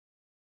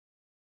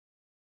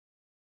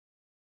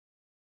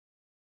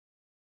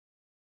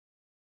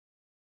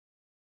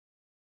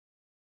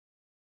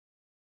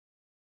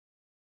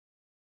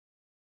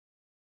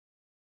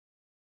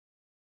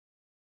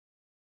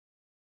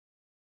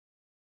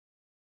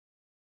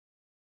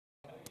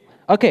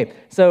Okay,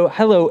 so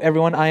hello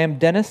everyone. I am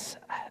Dennis.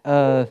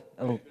 Hello.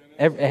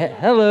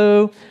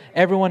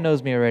 Everyone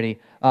knows me already.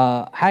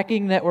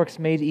 Hacking networks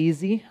made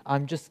easy.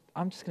 I'm just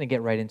gonna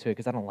get right into it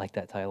because I don't like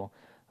that title.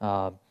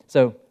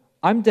 So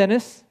I'm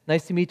Dennis.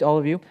 Nice to meet all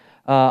of you.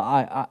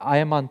 I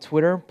am on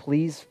Twitter.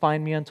 Please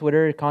find me on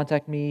Twitter.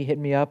 Contact me. Hit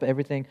me up.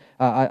 Everything.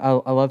 I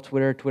love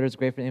Twitter. Twitter's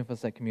great for the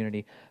InfoSec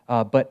community.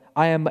 But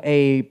I am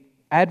a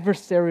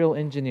adversarial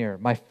engineer.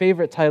 My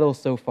favorite title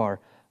so far.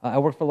 I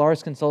work for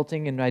Lars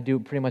Consulting, and I do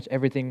pretty much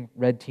everything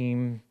red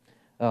team,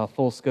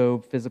 full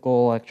scope,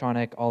 physical,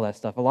 electronic, all that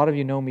stuff. A lot of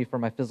you know me for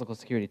my physical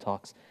security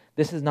talks.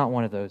 This is not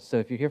one of those. So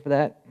if you're here for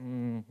that,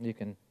 you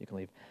can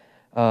leave.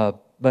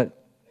 But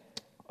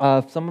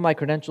some of my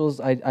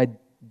credentials, I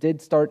did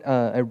start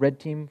a red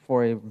team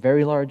for a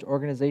very large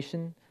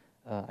organization.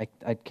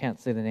 I can't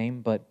say the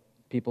name, but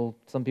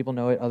some people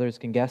know it. Others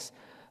can guess.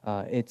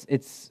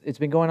 It's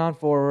been going on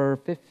for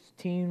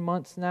 15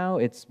 months now.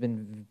 It's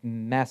been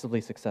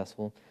massively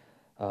successful.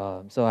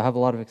 So I have a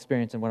lot of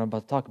experience in what I'm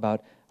about to talk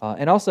about.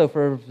 And also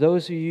for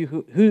those of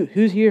you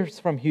who's here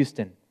from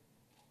Houston?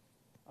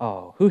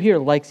 Oh, who here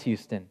likes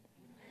Houston?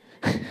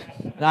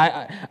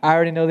 I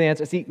already know the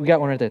answer. See, we got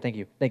one right there. Thank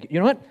you. Thank you. You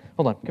know what?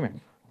 Hold on. Come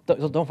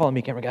here. Don't follow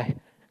me, camera guy.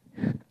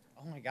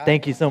 Oh my God.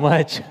 Thank you so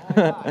much.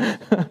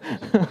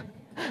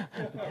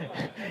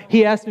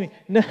 He asked me,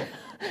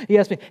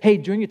 hey,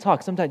 during your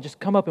talk, sometimes just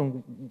come up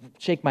and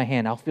shake my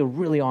hand. I'll feel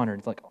really honored.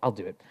 It's like, I'll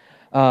do it.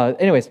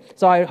 Anyways,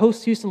 so I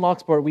host Houston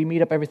Locksport. We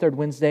meet up every third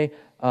Wednesday.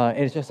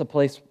 It's just a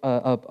place, a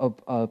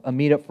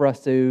meetup for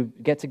us to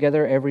get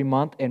together every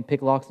month and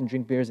pick locks and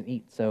drink beers and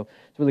eat. So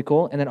it's really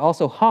cool. And then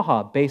also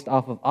HaHa, based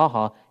off of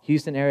AHA,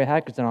 Houston Area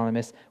Hackers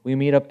Anonymous. We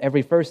meet up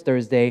every first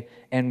Thursday,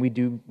 and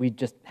we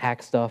just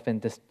hack stuff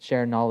and just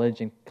share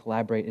knowledge and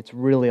collaborate. It's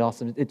really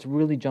awesome. It's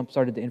really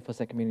jump-started the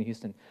InfoSec community in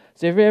Houston.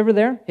 So if you're ever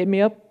there, hit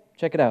me up.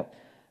 Check it out.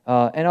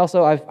 And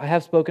also, I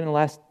have spoken in the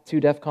last 2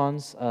 DEF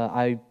CONs.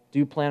 I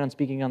do plan on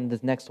speaking on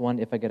this next one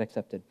if I get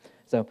accepted.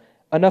 So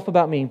enough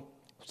about me.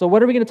 So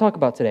what are we going to talk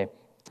about today?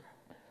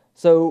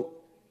 So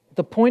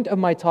the point of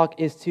my talk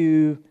is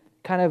to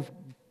kind of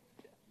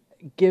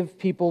give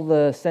people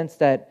the sense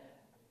that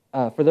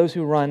for those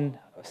who run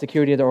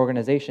security of their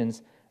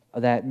organizations,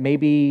 that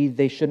maybe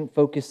they shouldn't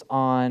focus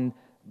on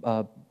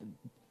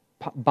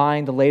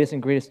buying the latest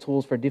and greatest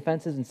tools for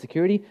defenses and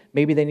security.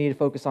 Maybe they need to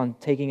focus on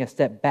taking a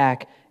step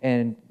back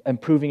and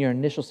improving your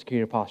initial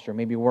security posture,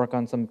 maybe work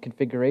on some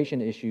configuration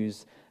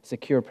issues,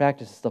 secure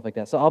practices, stuff like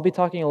that. So I'll be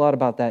talking a lot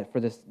about that for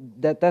this.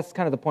 That's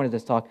kind of the point of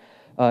this talk.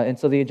 And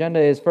so the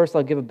agenda is, first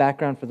I'll give a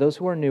background for those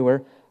who are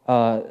newer,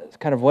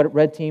 kind of what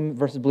red team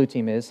versus blue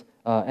team is,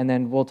 and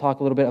then we'll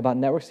talk a little bit about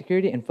network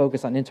security and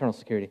focus on internal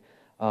security.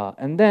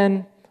 And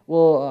then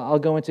I'll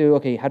go into,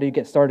 okay, how do you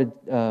get started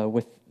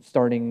with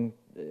starting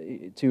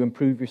to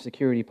improve your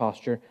security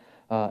posture,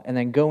 and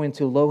then go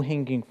into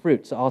low-hanging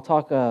fruit. So I'll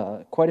talk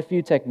quite a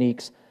few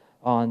techniques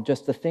on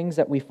just the things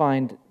that we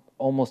find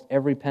almost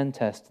every pen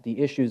test,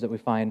 the issues that we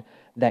find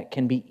that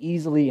can be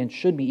easily and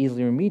should be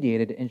easily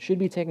remediated and should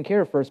be taken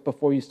care of first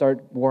before you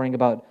start worrying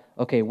about,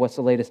 okay, what's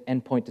the latest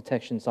endpoint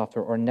detection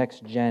software or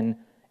next-gen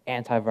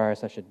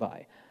antivirus I should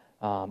buy.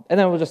 And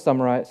then we'll just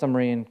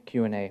summary and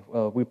Q&A.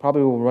 We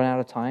probably will run out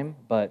of time,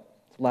 but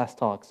last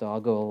talk, so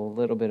I'll go a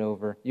little bit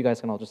over. You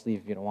guys can all just leave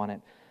if you don't want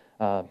it.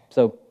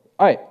 So,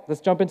 all right, let's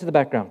jump into the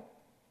background.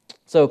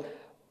 So,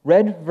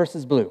 red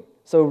versus blue.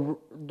 So,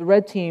 the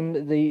red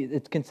team,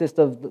 it consists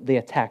of the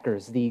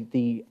attackers,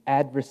 the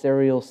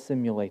adversarial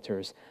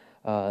simulators.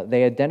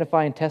 They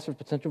identify and test for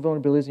potential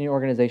vulnerabilities in your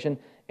organization,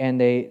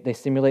 and they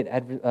simulate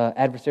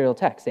adversarial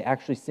attacks. They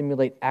actually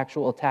simulate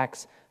actual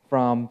attacks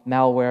from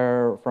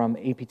malware, from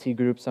APT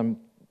groups, from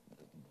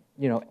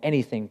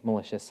anything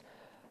malicious.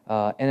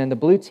 And then the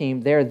blue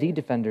team, they're the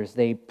defenders.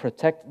 They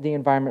protect the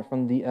environment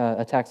from the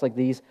attacks like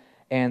these,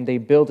 and they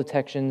build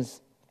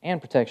detections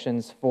and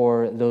protections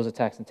for those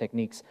attacks and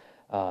techniques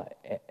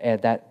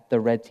that the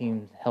red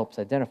team helps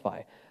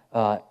identify.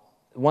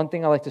 One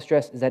thing I like to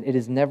stress is that it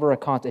is never a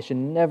contest. It should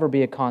never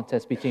be a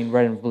contest between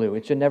red and blue.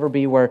 It should never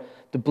be where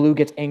the blue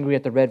gets angry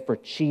at the red for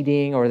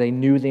cheating or they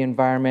knew the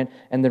environment,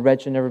 and the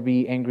red should never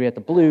be angry at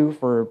the blue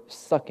for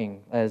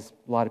sucking, as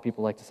a lot of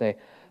people like to say.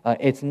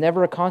 It's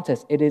never a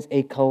contest. It is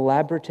a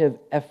collaborative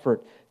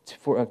effort.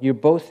 You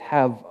both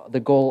have the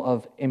goal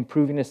of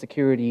improving the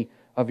security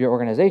of your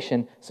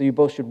organization, so you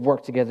both should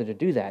work together to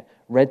do that.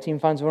 Red team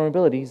finds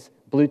vulnerabilities,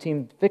 blue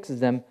team fixes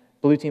them,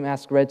 blue team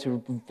asks red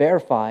to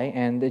verify,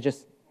 and they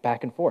just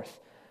back and forth.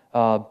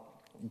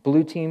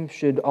 Blue team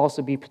should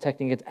also be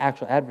protecting against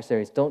actual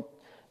adversaries.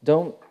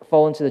 Don't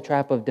fall into the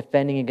trap of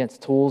defending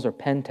against tools or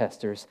pen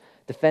testers.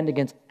 Defend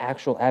against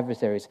actual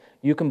adversaries.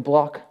 You can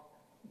block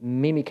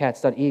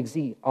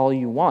mimikatz.exe all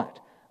you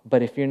want,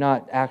 but if you're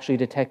not actually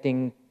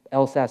detecting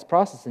LSAS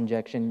process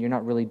injection, you're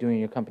not really doing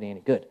your company any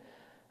good.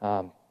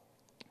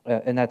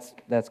 And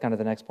that's kind of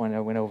the next point I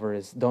went over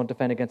is don't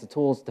defend against the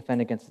tools,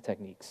 defend against the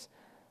techniques.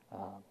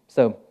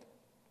 So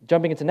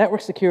jumping into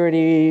network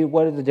security,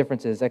 what are the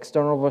differences?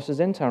 External versus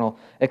internal.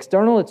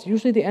 External, it's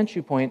usually the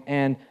entry point,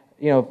 and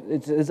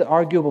it's an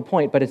arguable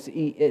point, but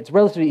it's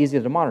relatively easy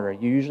to monitor.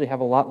 You usually have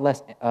a lot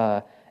less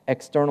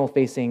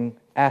external-facing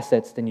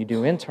assets than you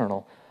do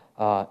internal.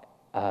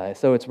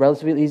 So it's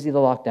relatively easy to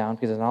lock down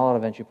because there's not a lot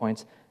of entry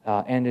points,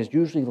 and there's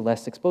usually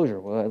less exposure.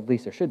 Well, at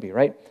least there should be,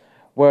 right?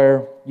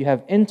 Where you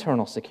have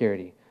internal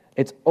security,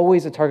 it's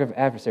always a target of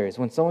adversaries.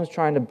 When someone's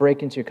trying to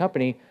break into your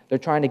company, they're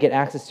trying to get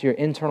access to your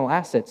internal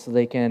assets so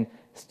they can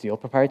steal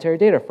proprietary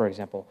data, for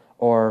example,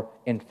 or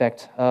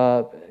infect,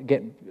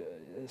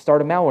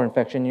 start a malware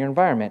infection in your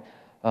environment,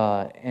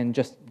 and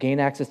just gain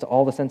access to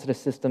all the sensitive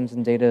systems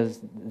and data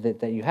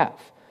that you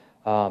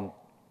have.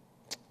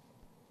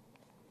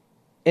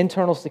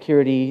 Internal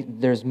security,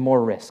 there's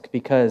more risk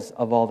because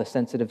of all the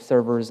sensitive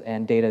servers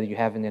and data that you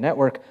have in the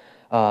network,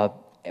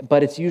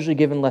 but it's usually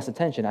given less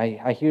attention.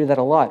 I hear that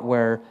a lot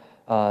where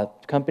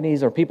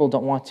companies or people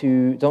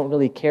don't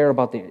really care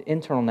about the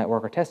internal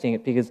network or testing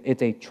it because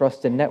it's a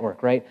trusted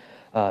network, right?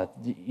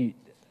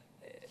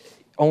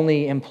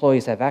 Only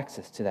employees have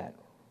access to that.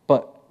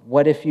 But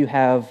what if you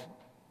have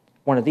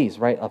one of these,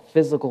 right? A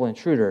physical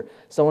intruder.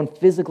 Someone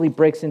physically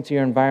breaks into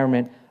your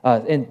environment,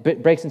 and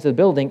breaks into the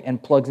building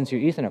and plugs into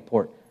your Ethernet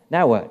port.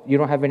 Now what? You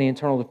don't have any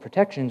internal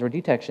protections or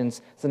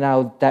detections, so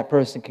now that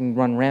person can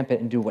run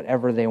rampant and do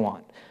whatever they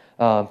want.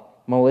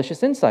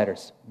 Malicious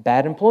insiders,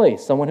 bad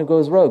employees, someone who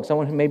goes rogue,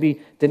 someone who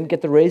maybe didn't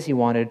get the raise he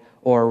wanted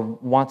or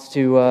wants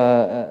to,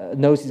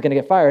 knows he's going to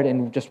get fired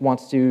and just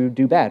wants to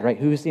do bad, right?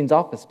 Who's seen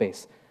Office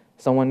Space?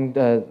 Someone,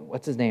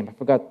 what's his name? I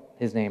forgot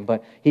his name,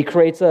 but he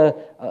creates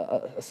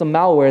some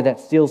malware that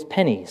steals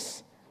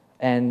pennies.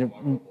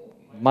 And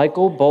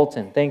Michael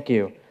Bolton, thank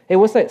you. Hey,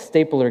 what's that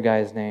stapler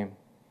guy's name?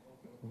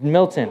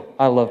 Milton.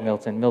 I love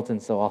Milton.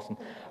 Milton's so awesome.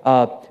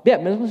 Yeah,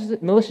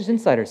 malicious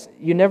insiders.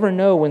 You never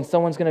know when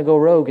someone's going to go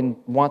rogue and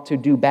want to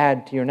do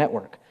bad to your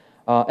network.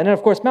 And then,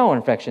 of course, malware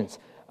infections.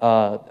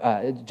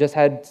 I just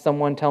had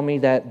someone tell me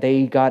that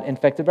they got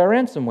infected by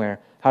ransomware.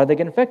 How did they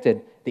get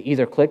infected? They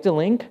either clicked a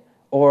link,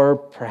 or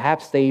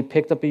perhaps they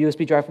picked up a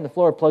USB drive from the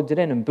floor, plugged it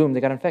in, and boom, they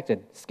got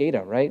infected.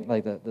 SCADA, right?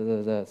 Like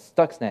the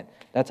Stuxnet.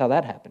 That's how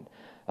that happened.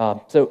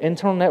 So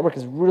internal network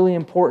is really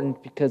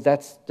important because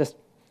that's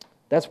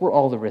where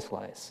all the risk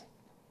lies.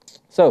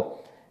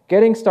 So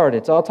getting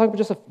started. So I'll talk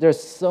about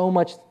there's so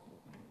much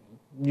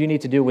you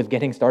need to do with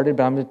getting started,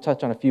 but I'm going to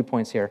touch on a few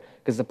points here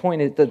because the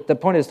point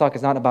of this talk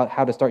is not about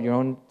how to start your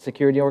own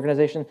security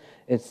organization.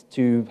 It's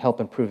to help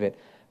improve it.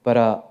 But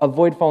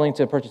avoid falling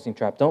into a purchasing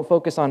trap. Don't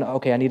focus on,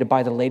 okay, I need to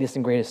buy the latest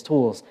and greatest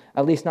tools.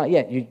 At least not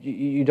yet.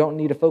 You don't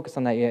need to focus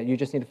on that yet. You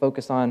just need to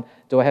focus on,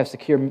 do I have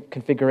secure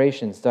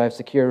configurations? Do I have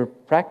secure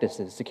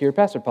practices, secure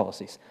password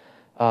policies?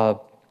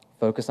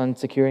 Focus on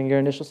securing your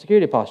initial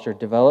security posture.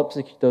 Develop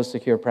those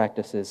secure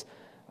practices.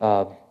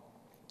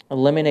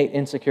 Eliminate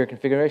insecure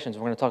configurations.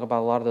 We're going to talk about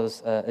a lot of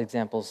those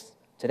examples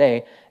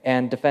today.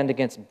 And defend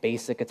against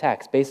basic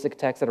attacks. Basic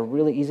attacks that are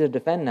really easy to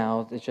defend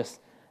now. It's just,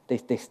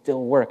 they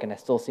still work, and I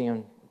still see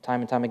them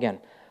time and time again.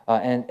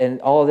 And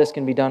all of this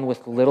can be done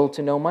with little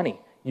to no money.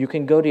 You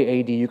can go to your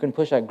AD, you can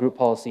push out group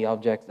policy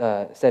object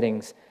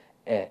settings,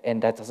 and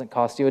that doesn't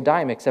cost you a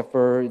dime except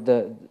for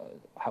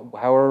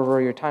however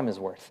your time is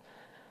worth.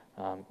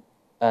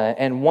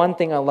 And one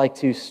thing I like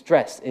to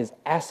stress is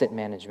asset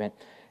management.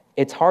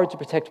 It's hard to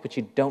protect what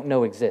you don't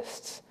know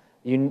exists.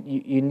 You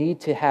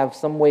need to have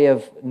some way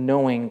of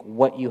knowing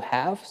what you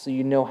have so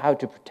you know how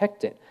to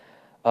protect it.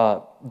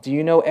 Do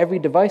you know every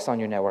device on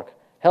your network?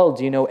 Hell,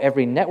 do you know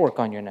every network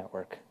on your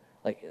network?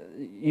 Like,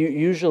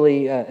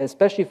 usually,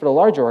 especially for the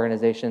larger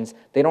organizations,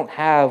 they don't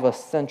have a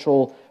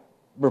central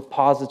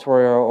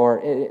repository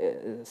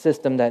or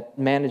system that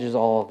manages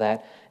all of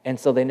that, and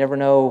so they never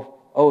know,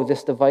 oh,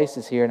 this device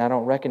is here and I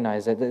don't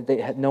recognize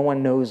it. No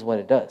one knows what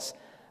it does.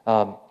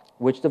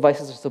 Which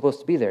devices are supposed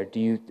to be there?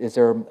 Is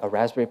there a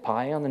Raspberry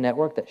Pi on the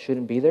network that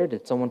shouldn't be there?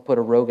 Did someone put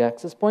a rogue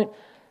access point?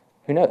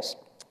 Who knows?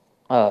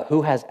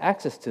 Who has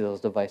access to those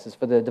devices?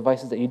 For the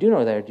devices that you do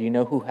know there, do you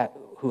know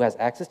who has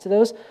access to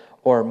those?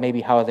 Or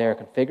maybe how they are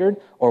configured?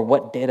 Or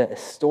what data is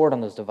stored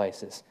on those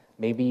devices?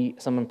 Maybe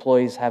some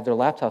employees have their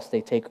laptops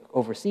they take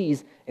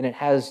overseas, and it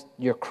has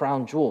your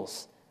crown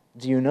jewels.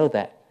 Do you know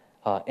that?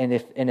 And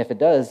if it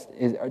does,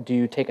 do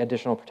you take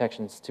additional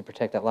protections to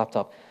protect that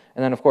laptop?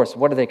 And then, of course,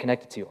 what are they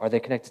connected to? Are they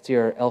connected to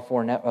your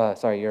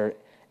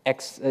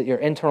your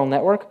internal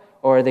network?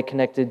 Or are they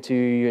connected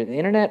to the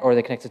internet, or are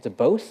they connected to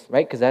both,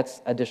 right? Because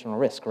that's additional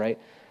risk, right?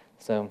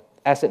 So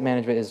asset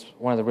management is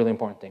one of the really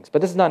important things.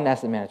 But this is not an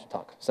asset management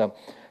talk. So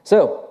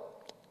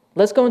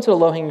let's go into the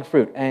low-hanging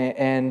fruit.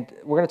 And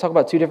we're going to talk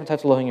about two different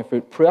types of low-hanging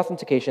fruit.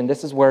 Pre-authentication,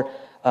 this is where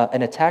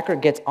an attacker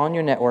gets on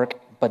your network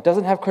but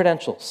doesn't have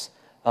credentials.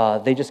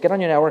 They just get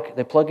on your network,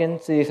 they plug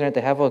into the Ethernet,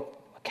 they have a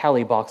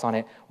Kali box on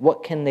it.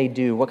 What can they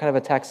do? What kind of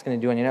attacks can they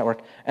do on your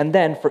network? And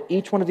then for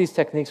each one of these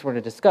techniques we're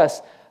going to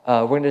discuss,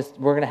 we're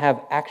going to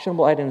have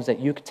actionable items that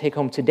you can take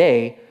home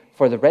today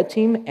for the red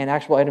team and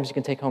actionable items you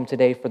can take home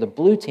today for the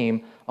blue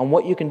team on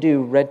what you can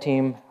do, red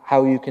team,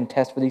 how you can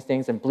test for these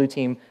things, and blue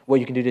team, what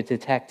you can do to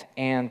detect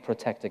and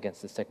protect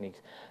against these techniques.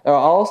 I'll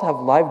also have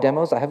live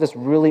demos. I have this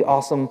really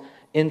awesome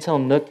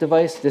Intel NUC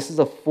device. This is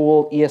a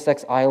full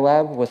ESX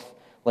iLab with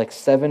like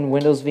 7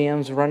 Windows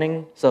VMs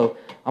running. So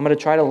I'm going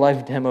to try to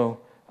live demo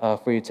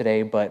for you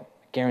today, but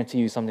guarantee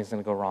you something's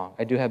going to go wrong.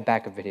 I do have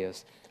backup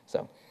videos.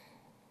 So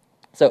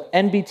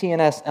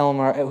NBTNS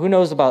LMR, who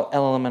knows about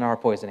LLMNR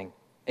poisoning?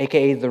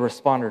 AKA the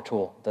responder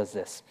tool does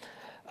this.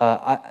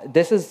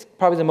 This is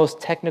probably the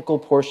most technical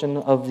portion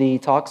of the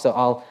talk, so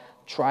I'll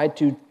try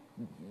to,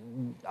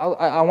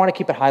 I want to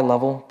keep it high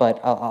level, but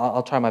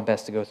I'll try my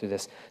best to go through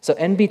this. So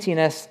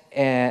NBTNS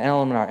and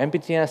LLMNR.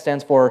 NBTNS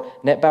stands for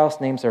NetBIOS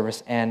Name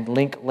Service and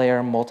Link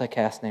Layer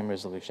Multicast Name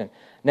Resolution.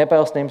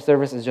 NetBIOS Name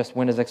Service is just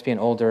Windows XP and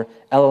older.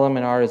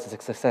 LLMNR is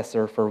the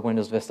successor for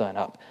Windows Vista and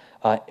up.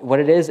 What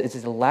it is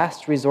the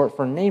last resort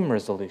for name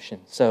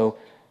resolution. So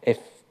if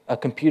a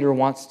computer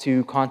wants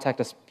to contact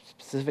a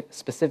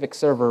specific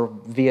server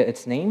via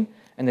its name,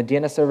 and the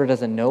DNS server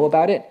doesn't know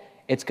about it,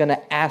 it's going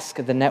to ask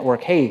the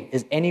network, hey,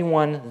 is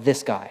anyone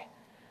this guy?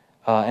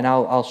 And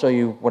I'll show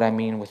you what I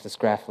mean with this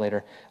graph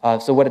later.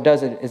 So what it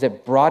does is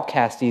it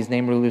broadcasts these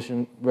name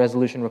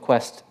resolution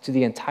requests to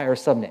the entire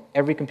subnet.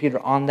 Every computer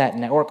on that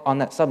network, on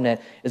that subnet,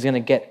 is going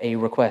to get a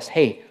request,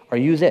 hey, are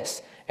you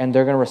this? And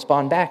they're going to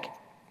respond back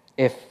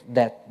if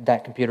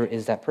that computer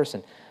is that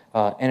person.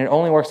 And it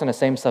only works on the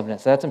same subnet,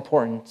 so that's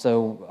important.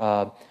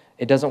 So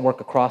it doesn't work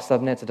across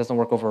subnets, it doesn't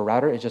work over a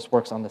router, it just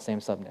works on the same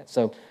subnet.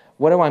 So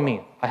what do I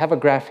mean? I have a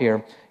graph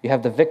here. You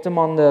have the victim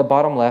on the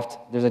bottom left,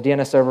 there's a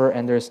DNS server,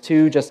 and there's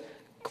 2 just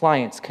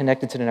clients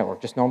connected to the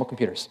network, just normal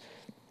computers.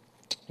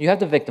 You have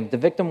the victim. The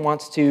victim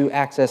wants to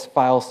access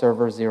file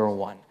server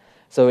 01.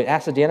 So it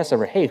asks the DNS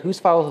server, hey, who's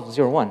file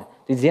 01?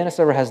 The DNS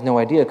server has no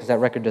idea because that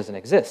record doesn't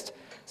exist.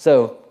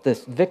 So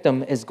this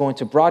victim is going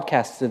to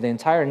broadcast to the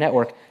entire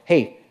network,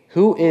 hey,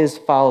 who is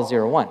file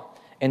 01?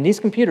 And these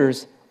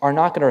computers are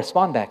not going to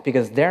respond back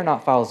because they're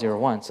not file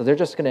 01, so they're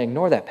just going to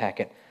ignore that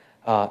packet,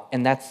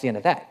 and that's the end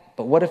of that.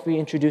 But what if we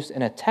introduce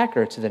an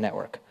attacker to the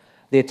network?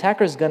 The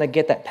attacker is going to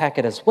get that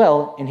packet as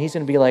well, and he's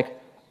going to be like,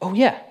 oh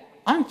yeah,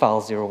 I'm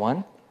file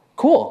 01,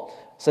 cool.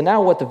 So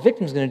now what the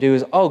victim's going to do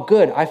is, oh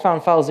good, I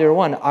found file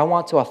 01, I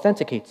want to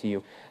authenticate to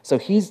you. So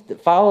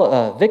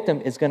the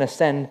victim is going to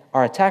send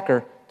our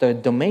attacker the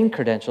domain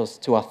credentials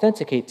to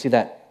authenticate to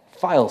that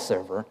file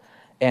server,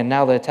 and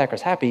now the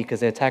attacker's happy because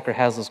the attacker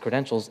has those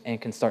credentials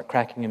and can start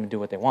cracking them and do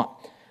what they want.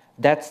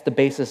 That's the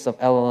basis of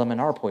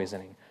LLMNR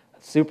poisoning.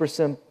 Super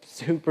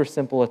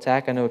simple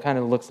attack. I know it kind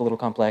of looks a little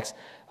complex,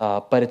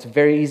 but it's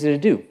very easy to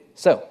do.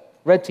 So,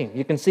 red team.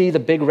 You can see the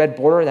big red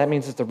border. That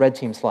means it's the red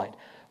team slide.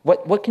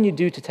 What can you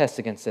do to test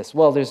against this?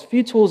 Well, there's a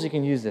few tools you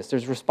can use this.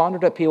 There's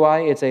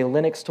responder.py. It's a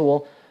Linux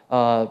tool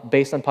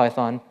based on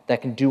Python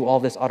that can do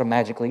all this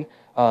automagically.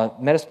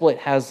 Metasploit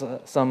has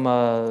some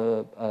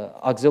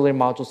auxiliary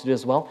modules to do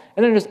as well.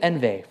 And then there's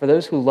Envy. For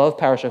those who love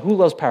PowerShell, who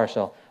loves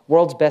PowerShell?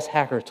 World's best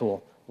hacker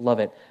tool. Love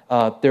it.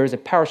 There is a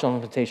PowerShell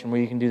implementation where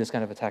you can do this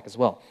kind of attack as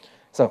well.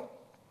 So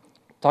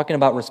talking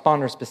about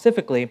responder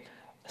specifically,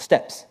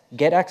 steps.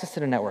 Get access to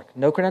the network.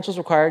 No credentials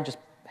required. Just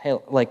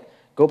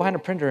go behind a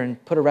printer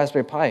and put a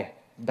Raspberry Pi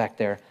back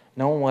there.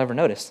 No one will ever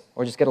notice.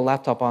 Or just get a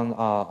laptop on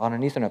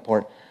an Ethernet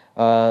port.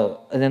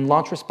 And then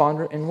launch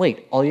responder and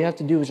wait. All you have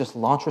to do is just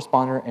launch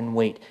responder and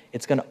wait.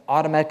 It's going to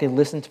automatically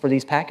listen for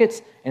these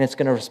packets, and it's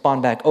going to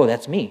respond back, oh,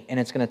 that's me, and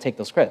it's going to take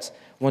those creds.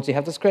 Once you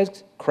have those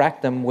creds,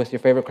 crack them with your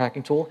favorite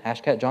cracking tool,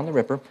 Hashcat John the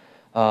Ripper,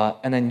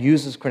 and then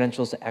use those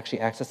credentials to actually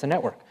access the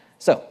network.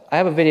 So I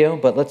have a video,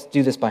 but let's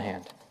do this by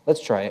hand.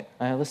 Let's try it.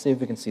 Let's see if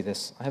we can see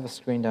this. I have a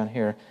screen down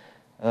here.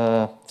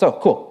 So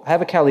cool. I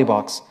have a Kali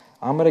box.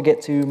 I'm going to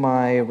get to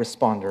my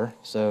responder.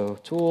 So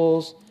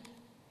tools,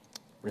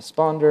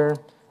 responder.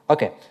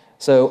 Okay,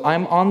 so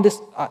I'm on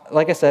this,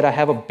 like I said, I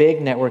have a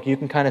big network. You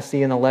can kind of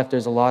see on the left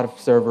there's a lot of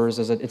servers.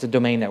 It's a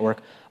domain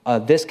network.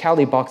 This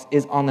Kali box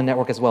is on the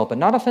network as well, but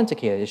not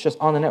authenticated. It's just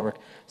on the network.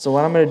 So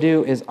what I'm going to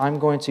do is I'm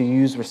going to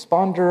use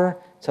responder,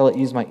 tell it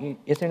use my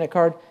Ethernet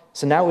card.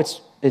 So now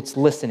it's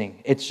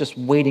listening. It's just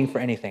waiting for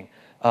anything.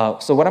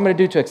 So what I'm going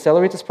to do to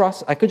accelerate this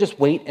process, I could just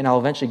wait and I'll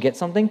eventually get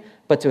something,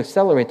 but to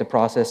accelerate the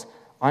process,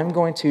 I'm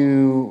going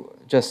to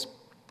just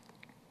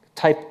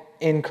type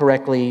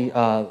incorrectly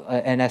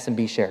an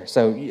SMB share.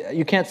 So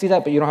you can't see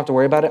that, but you don't have to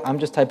worry about it. I'm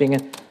just typing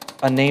in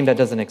a name that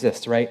doesn't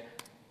exist, right?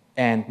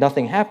 And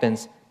nothing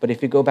happens, but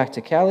if you go back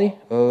to Kali,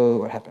 oh,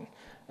 what happened?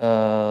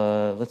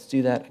 Let's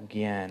do that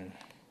again.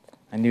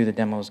 I knew the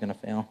demo was going to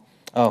fail.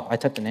 Oh, I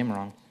typed the name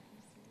wrong.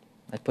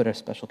 I put a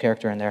special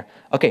character in there.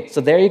 Okay,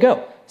 so there you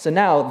go. So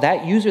now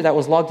that user that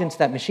was logged into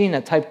that machine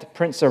that typed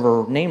print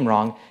server name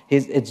wrong,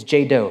 it's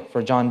J Doe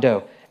for John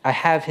Doe. I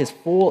have his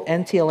full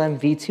NTLM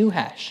v2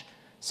 hash.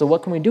 So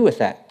what can we do with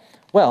that?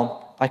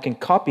 Well, I can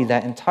copy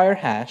that entire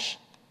hash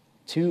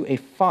to a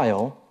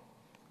file.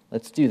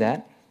 Let's do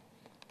that.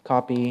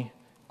 Copy,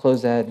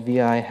 close that,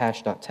 vi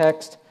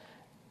hash.txt,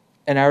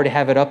 and I already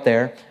have it up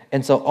there.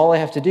 And so all I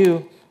have to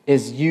do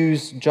is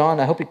use John.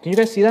 Can you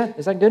guys see that?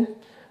 Is that good?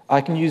 I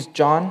can use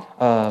John.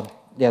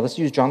 Yeah, let's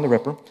use John the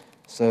Ripper.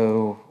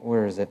 So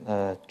where is it?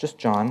 Just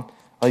John.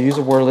 I'll use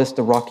a word list,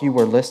 the Rocky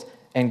word list,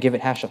 and give it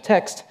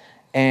hash.txt.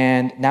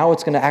 And now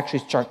it's going to actually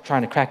start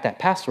trying to crack that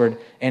password.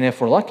 And if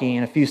we're lucky,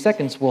 in a few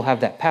seconds, we'll have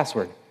that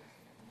password.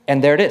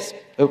 And there it is.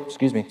 Oh,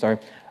 excuse me, sorry.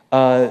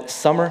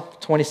 Summer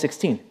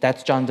 2016,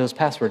 that's John Doe's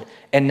password.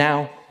 And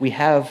now we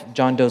have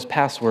John Doe's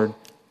password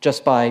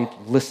just by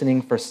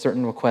listening for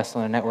certain requests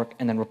on a network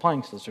and then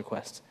replying to those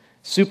requests.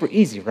 Super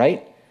easy,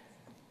 right?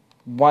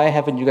 Why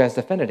haven't you guys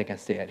defended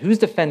against it yet? Who's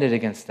defended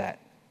against that?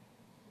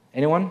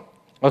 Anyone?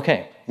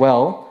 Okay,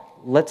 well,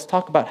 let's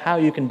talk about how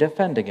you can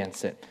defend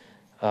against it.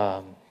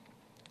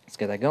 Let's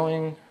get that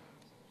going.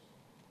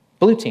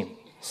 Blue team.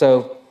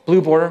 So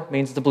blue border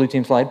means it's the blue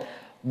team slide.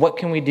 What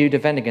can we do to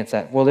defend against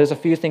that? Well, there's a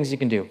few things you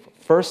can do.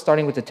 First,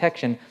 starting with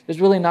detection,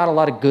 there's really not a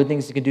lot of good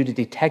things you can do to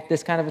detect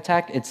this kind of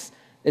attack.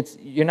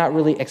 You're not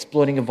really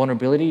exploiting a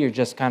vulnerability. You're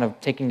just kind of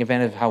taking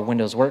advantage of how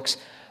Windows works.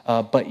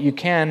 But you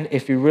can,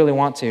 if you really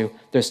want to,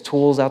 there's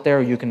tools out there,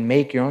 or you can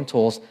make your own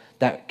tools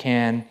that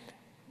can,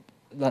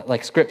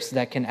 like scripts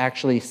that can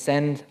actually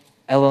send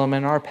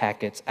LLMNR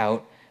packets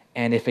out,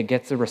 and if it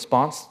gets a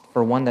response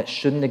for one that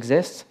shouldn't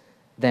exist,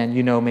 then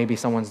you know maybe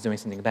someone's doing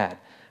something bad.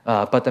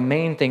 But the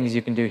main things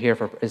you can do here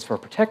is for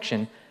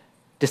protection,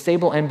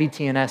 disable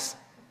MBTNS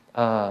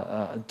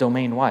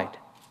domain-wide.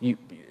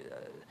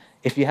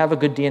 If you have a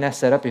good DNS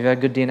setup, if you have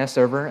a good DNS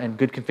server and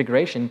good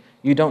configuration,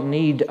 you don't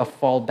need a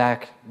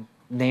fallback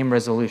name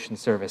resolution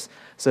service.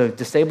 So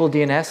disable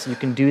DNS, you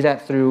can do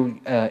that through,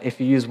 if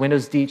you use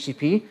Windows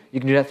DHCP, you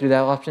can do that through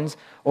that options,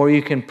 or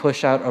you can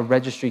push out a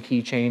registry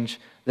key change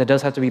that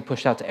does have to be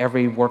pushed out to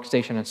every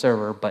workstation and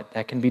server, but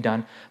that can be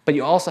done. But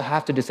you also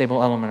have to disable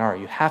LMNR.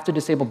 You have to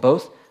disable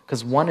both,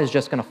 because one is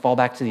just going to fall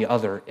back to the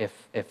other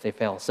if they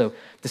fail. So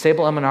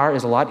disable LMNR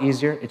is a lot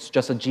easier. It's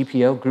just a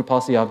GPO, group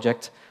policy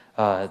object.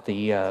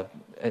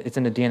 It's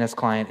in the DNS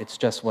client. It's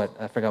just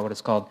I forgot what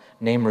it's called,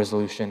 name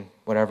resolution,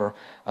 whatever.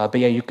 But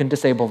yeah, you can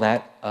disable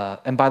that.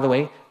 And by the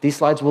way, these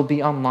slides will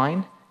be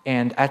online.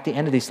 And at the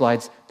end of these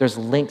slides, there's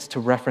links to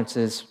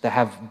references that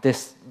have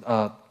this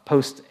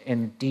post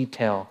in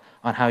detail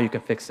on how you can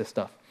fix this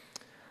stuff.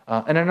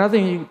 And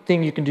another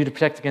thing you can do to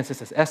protect against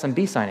this is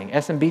SMB signing.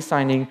 SMB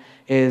signing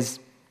is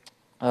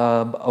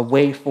a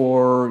way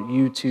for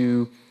you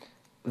to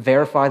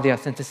verify the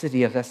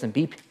authenticity of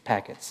SMB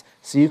packets.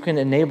 So you can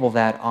enable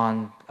that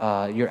on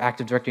your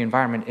Active Directory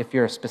environment if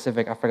you're a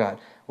specific, I forgot,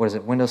 what is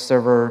it, Windows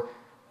Server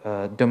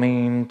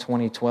domain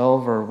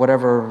 2012 or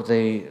whatever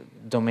the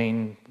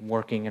domain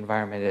working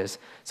environment is.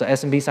 So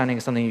SMB signing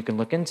is something you can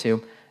look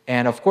into.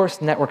 And of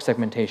course, network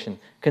segmentation.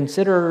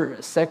 Consider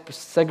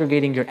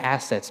segregating your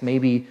assets,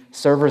 maybe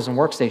servers and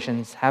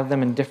workstations, have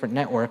them in different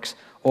networks,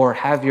 or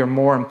have your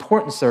more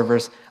important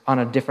servers on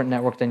a different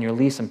network than your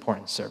least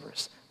important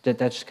servers. That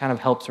just kind of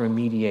helps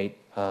remediate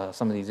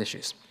some of these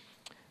issues.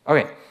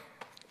 Okay,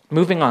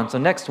 moving on. So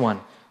next one.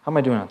 How am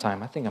I doing on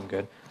time? I think I'm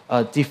good.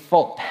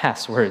 Default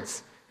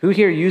passwords. Who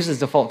here uses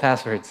default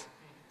passwords?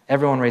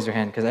 Everyone raise your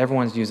hand, because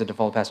everyone's used a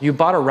default password. You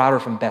bought a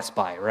router from Best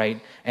Buy, right?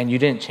 And you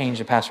didn't change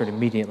the password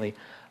immediately.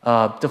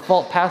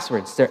 Default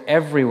passwords, they're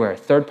everywhere.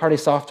 Third-party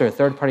software,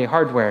 third-party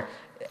hardware,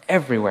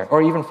 everywhere.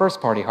 Or even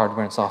first-party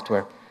hardware and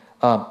software.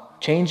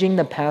 Changing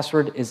the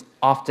password is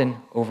often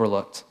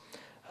overlooked.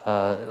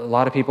 A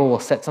lot of people will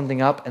set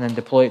something up and then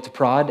deploy it to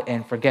prod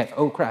and forget,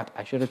 oh crap,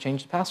 I should have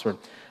changed the password.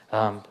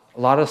 A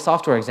lot of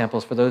software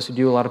examples for those who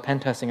do a lot of pen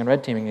testing and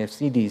red teaming, they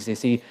see these. They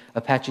see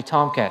Apache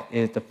Tomcat.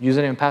 The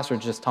username and password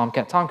is just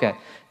Tomcat.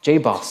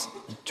 JBoss,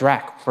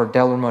 DRAC for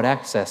Dell Remote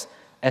Access,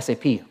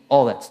 SAP,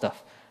 all that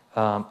stuff.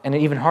 And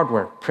even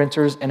hardware,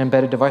 printers and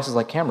embedded devices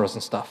like cameras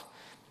and stuff.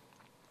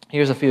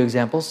 Here's a few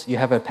examples. You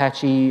have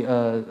Apache,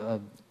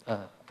 an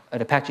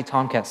Apache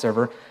Tomcat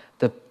server.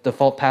 The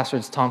default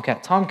password is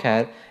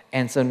Tomcat,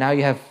 and so now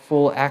you have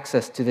full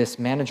access to this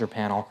manager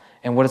panel.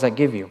 And what does that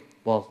give you?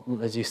 Well,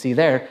 as you see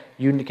there,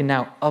 you can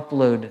now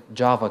upload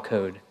Java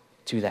code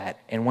to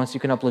that. And once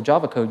you can upload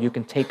Java code, you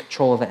can take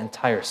control of that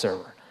entire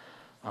server.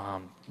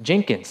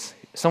 Jenkins.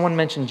 Someone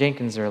mentioned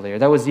Jenkins earlier.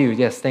 That was you.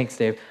 Yes, thanks,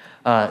 Dave.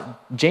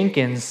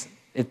 Jenkins,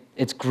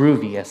 it's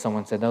groovy, as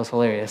someone said. That was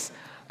hilarious.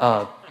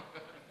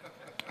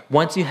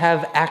 Once you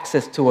have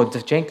access to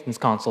a Jenkins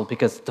console,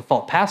 because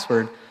default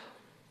password,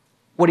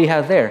 what do you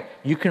have there?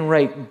 You can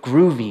write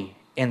groovy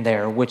in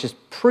there, which is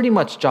pretty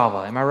much Java.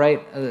 Am I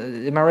right?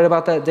 Am I right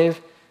about that,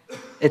 Dave?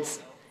 It's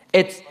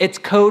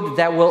code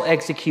that will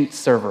execute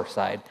server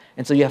side,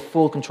 and so you have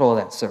full control of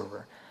that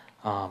server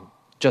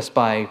just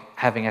by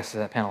having access to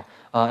that panel.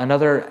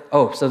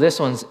 So this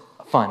one's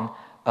fun.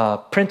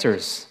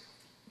 Printers.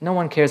 No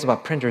one cares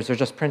about printers. They're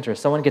just printers.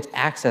 Someone gets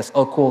access.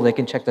 Oh, cool. They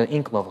can check the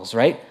ink levels,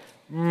 right?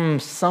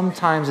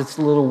 Sometimes it's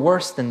a little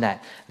worse than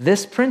that.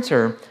 This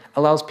printer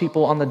allows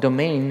people on the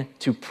domain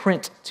to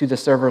print to the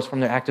servers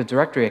from their Active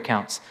Directory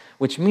accounts,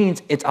 which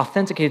means it's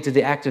authenticated to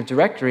the Active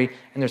Directory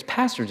and there's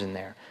passwords in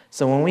there.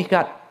 So when we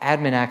got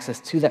admin access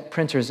to that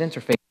printer's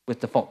interface with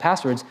default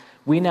passwords,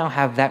 we now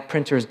have that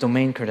printer's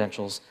domain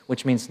credentials,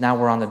 which means now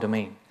we're on the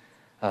domain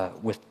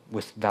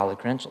with valid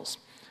credentials.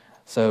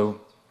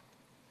 So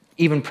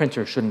even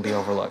printers shouldn't be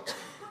overlooked.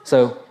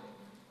 So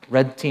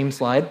red team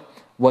slide,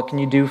 what can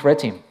you do for red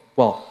team?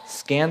 Well,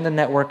 scan the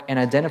network and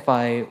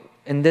identify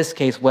in this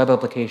case, web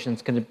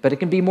applications, but it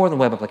can be more than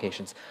web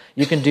applications.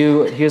 You can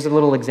do, here's a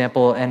little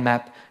example,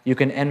 Nmap. You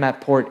can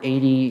Nmap port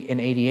 80 and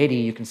 8080.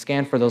 You can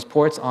scan for those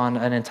ports on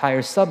an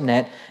entire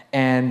subnet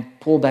and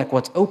pull back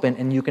what's open,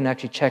 and you can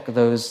actually check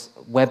those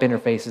web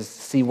interfaces,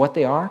 see what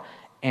they are,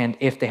 and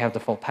if they have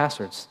default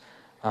passwords.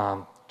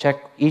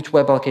 Check each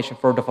web application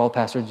for default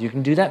passwords. You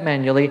can do that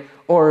manually,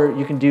 or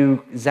you can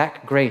do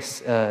Zach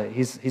Grace.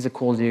 He's a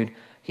cool dude.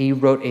 He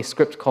wrote a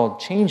script called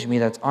Change Me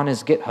that's on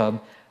his GitHub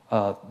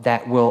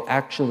that will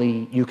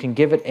actually, you can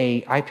give it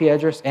an IP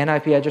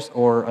address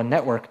or a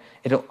network.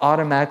 It'll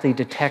automatically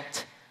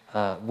detect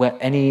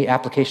any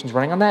applications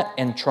running on that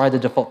and try the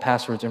default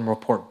passwords and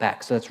report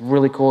back. So that's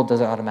really cool. It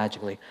does it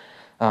automatically.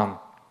 And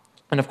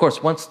of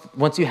course,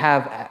 once you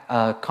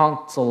have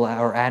console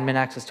or admin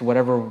access to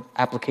whatever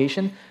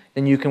application,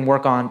 then you can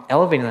work on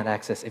elevating that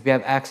access. If you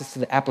have access to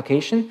the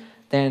application,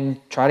 then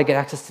try to get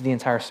access to the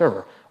entire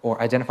server,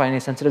 or identify any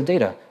sensitive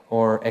data,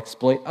 or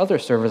exploit other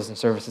servers and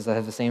services that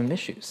have the same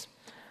issues.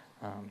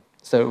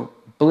 So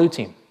blue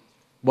team,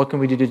 what can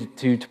we do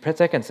to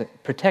protect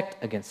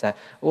against that?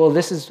 Well,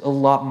 this is a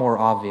lot more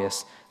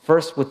obvious.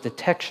 First, with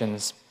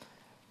detections,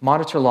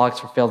 monitor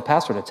logs for failed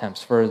password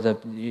attempts. For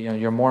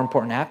your more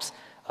important apps,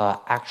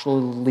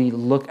 actually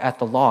look at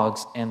the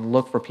logs and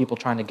look for people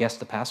trying to guess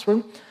the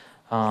password.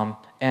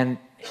 And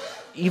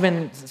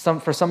even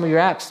for some of your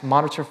apps,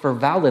 monitor for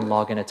valid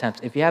login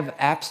attempts. If you have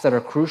apps that are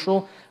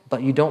crucial,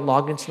 but you don't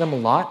log into them a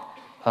lot,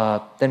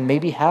 then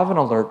maybe have an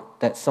alert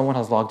that someone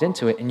has logged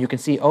into it, and you can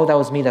see, oh, that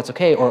was me, that's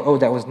okay, or oh,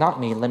 that was not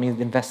me, let me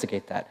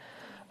investigate that.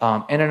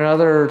 And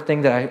another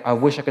thing that I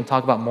wish I could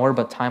talk about more,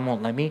 but time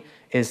won't let me,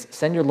 is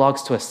send your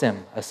logs to a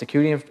SIM, a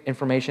security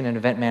information and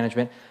event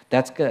management.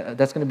 That's going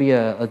to be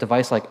a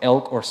device like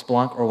Elk or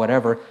Splunk or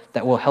whatever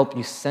that will help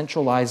you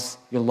centralize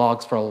your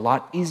logs for a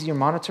lot easier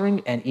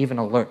monitoring and even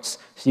alerts.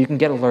 So you can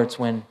get alerts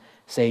when,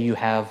 say, you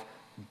have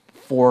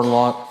 4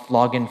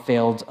 login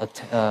failed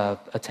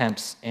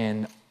attempts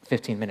in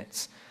 15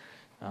 minutes.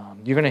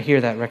 You're going to hear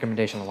that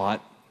recommendation a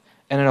lot.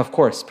 And then, of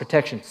course,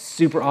 protection,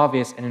 super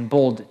obvious and in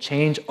bold,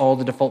 change all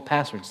the default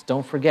passwords.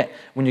 Don't forget,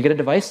 when you get a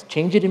device,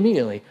 change it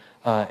immediately.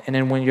 And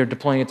then when you're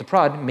deploying it to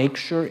prod, make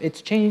sure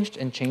it's changed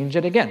and change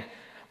it again.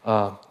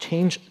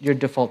 Change your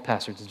default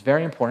passwords. It's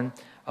very important.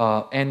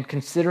 And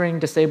considering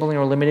disabling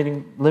or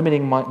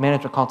limiting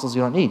management consoles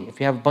you don't need. If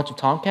you have a bunch of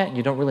Tomcat and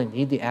you don't really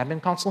need the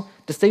admin console,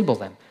 disable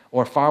them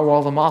or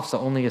firewall them off so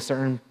only a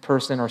certain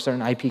person or a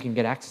certain IP can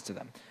get access to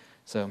them.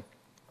 So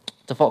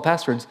default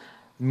passwords,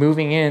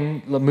 moving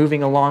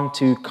along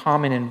to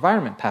common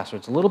environment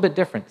passwords, a little bit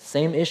different.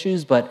 Same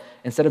issues, but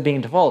instead of being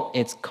default,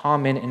 it's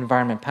common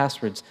environment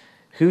passwords.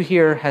 Who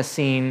here has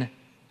seen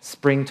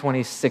Spring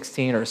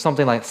 2016 or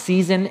something like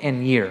season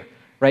and year,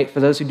 right? For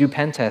those who do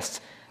pen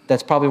tests,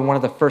 that's probably one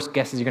of the first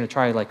guesses you're going to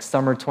try, like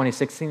summer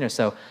 2016 or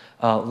so.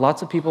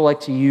 Lots of people like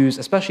to use,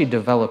 especially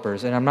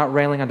developers, and I'm not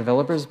railing on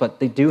developers, but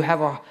they do have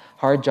a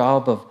hard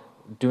job of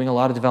doing a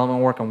lot of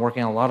development work and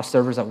working on a lot of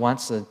servers at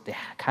once, so they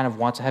kind of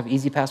want to have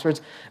easy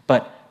passwords.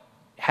 But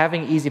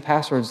having easy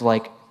passwords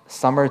like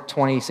summer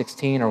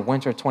 2016 or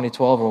winter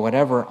 2012 or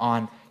whatever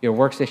on your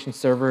workstation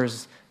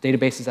servers,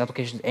 databases,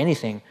 applications,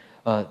 anything,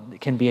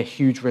 can be a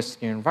huge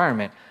risk in your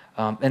environment.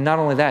 And not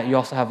only that, you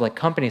also have like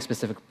company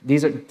specific.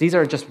 These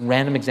are just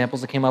random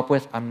examples I came up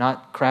with. I'm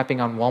not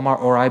crapping on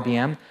Walmart or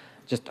IBM.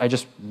 I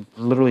just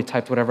literally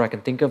typed whatever I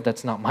can think of.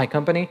 That's not my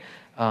company.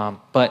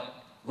 But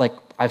like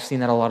I've seen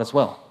that a lot as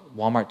well.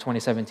 Walmart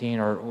 2017,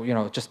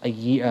 or just a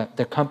year,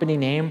 their company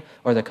name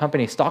or the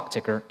company stock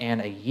ticker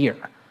and a year,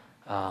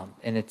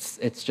 and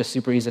it's just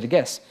super easy to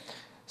guess.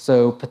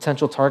 So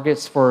potential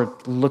targets for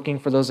looking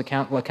for those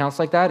accounts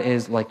like that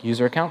is like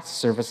user accounts,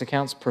 service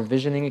accounts,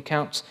 provisioning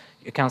accounts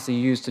that you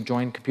use to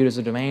join computers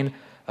or domain,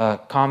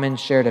 common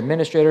shared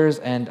administrators,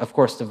 and of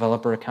course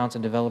developer accounts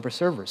and developer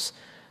servers.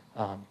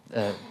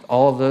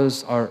 All of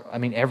those are,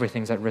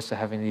 everything's at risk of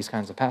having these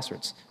kinds of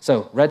passwords.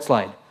 So red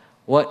slide,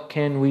 what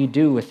can we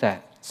do with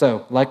that?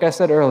 So, like I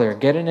said earlier,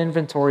 get an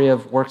inventory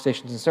of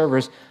workstations and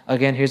servers.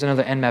 Again, here's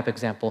another Nmap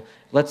example.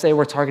 Let's say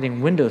we're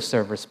targeting Windows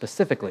servers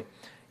specifically.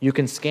 You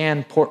can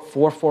scan port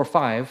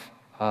 445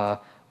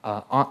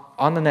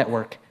 on the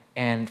network,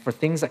 and for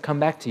things that come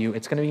back to you,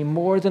 it's going to be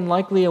more than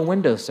likely a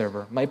Windows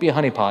server. Might be a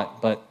honeypot,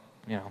 but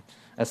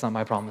that's not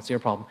my problem. It's your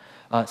problem.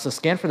 So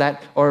scan for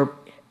that, or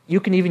you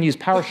can even use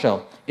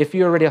PowerShell. If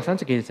you're already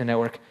authenticated to the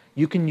network,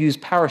 you can use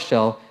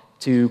PowerShell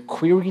to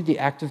query the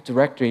Active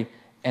Directory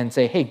and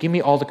say, hey, give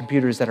me all the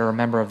computers that are a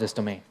member of this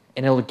domain,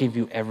 and it'll give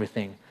you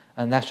everything.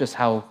 And that's just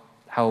how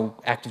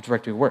Active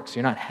Directory works.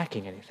 You're not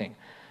hacking anything.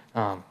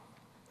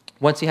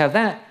 Once you have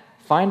that,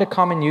 find a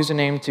common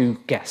username to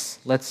guess.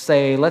 Let's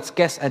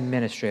guess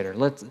administrator.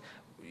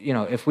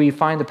 If we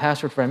find the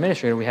password for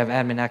administrator, we have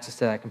admin access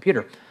to that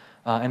computer.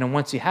 And then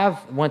once you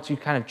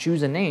kind of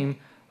choose a name,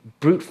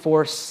 brute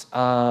force,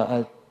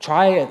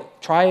 try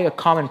a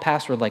common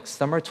password like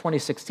summer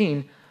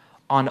 2016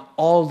 on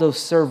all those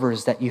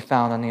servers that you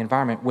found on the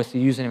environment with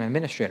the username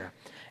administrator.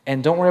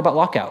 And don't worry about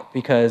lockout,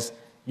 because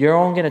you're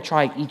only going to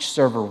try each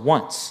server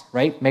once,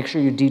 right? Make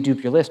sure you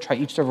dedupe your list, try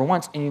each server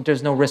once, and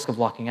there's no risk of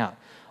locking out.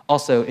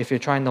 Also, if you're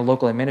trying the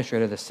local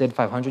administrator, the SID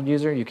 500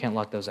 user, you can't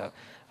lock those out.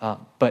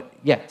 But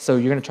yeah, so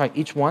you're going to try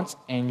each once,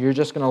 and you're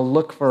just going to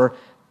look for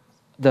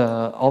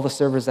all the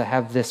servers that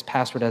have this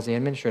password as the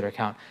administrator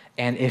account.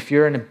 And if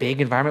you're in a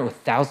big environment with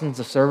thousands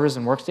of servers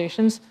and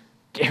workstations,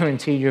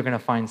 guaranteed you're going to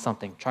find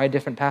something. Try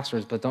different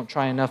passwords, but don't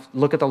try enough.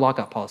 Look at the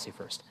lockout policy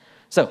first.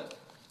 So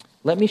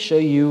let me show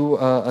you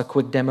a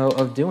quick demo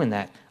of doing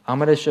that. I'm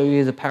going to show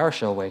you the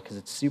PowerShell way because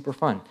it's super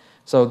fun.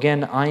 So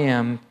again, I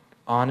am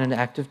on an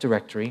Active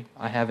Directory.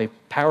 I have a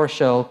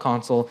PowerShell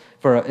console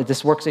for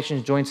this workstation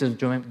is joined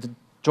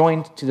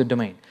to the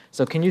domain.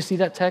 So can you see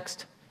that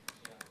text?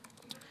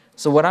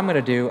 So what I'm going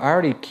to do, I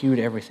already queued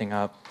everything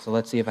up, so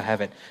let's see if I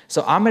have it.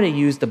 So I'm going to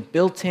use the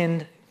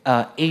built-in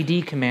AD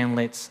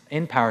commandlets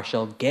in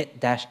PowerShell,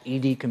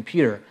 get-AD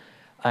computer,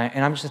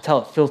 and I'm just going to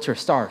tell it filter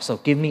star, so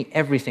give me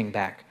everything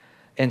back.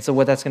 And so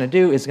what that's going to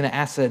do is going to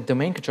ask the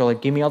domain controller,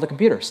 give me all the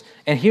computers.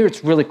 And here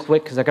it's really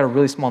quick because I got a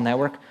really small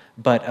network,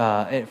 but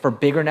for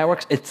bigger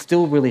networks, it's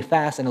still really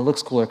fast and it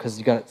looks cooler because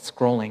you got it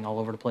scrolling all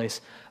over the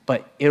place.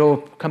 But it'll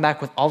come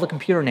back with all the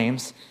computer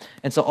names,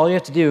 and so all you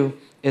have to do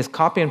is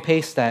copy and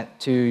paste that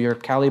to your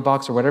Kali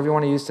box or whatever you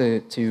want to use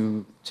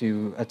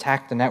to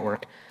attack the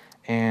network.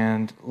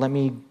 And let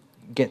me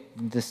get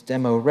this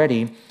demo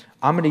ready.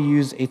 I'm going to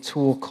use a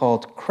tool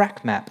called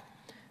CrackMap.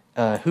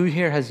 Who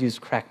here has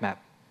used CrackMap?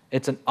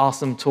 It's an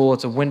awesome tool.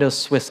 It's a Windows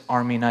Swiss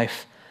Army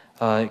knife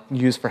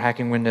used for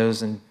hacking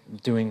Windows and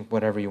doing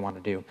whatever you want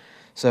to do.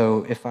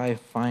 So if I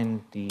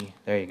find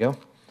there you go.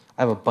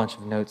 I have a bunch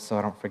of notes so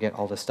I don't forget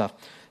all this stuff.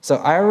 So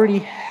I already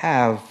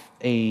have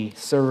a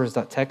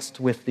servers.txt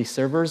with the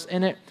servers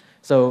in it.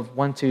 So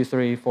 1, 2,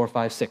 3, 4,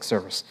 5, 6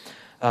 servers.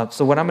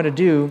 So what I'm going to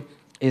do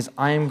is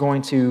I'm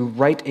going to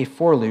write a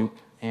for loop,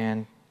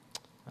 and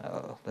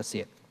let's see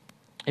it.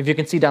 If you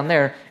can see down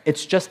there,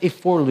 it's just a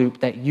for loop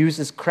that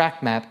uses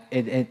CrackMap.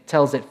 It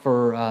tells it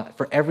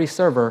for every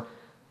server,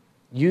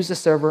 use the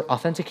server,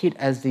 authenticate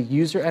as the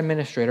user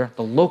administrator,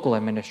 the local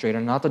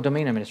administrator, not the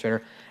domain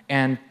administrator,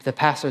 and the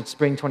password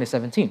Spring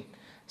 2017.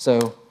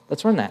 So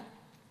let's run that.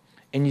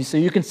 And so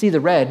you can see the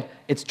red,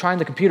 it's trying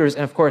the computers,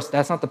 and of course,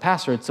 that's not the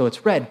password, so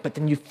it's red. But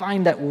then you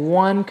find that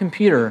one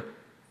computer,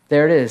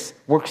 there it is,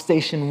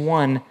 workstation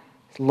 1,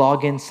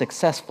 login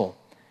successful.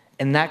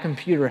 And that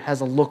computer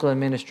has a local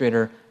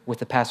administrator with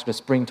the password of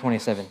Spring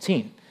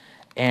 2017.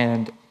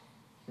 And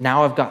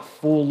now I've got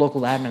full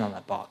local admin on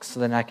that box, so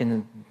then I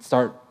can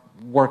start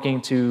working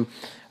to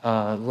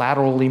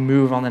laterally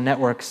move on the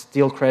network,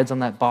 steal creds on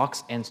that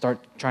box, and start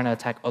trying to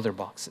attack other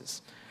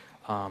boxes.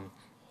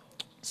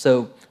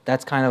 So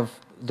that's kind of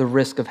the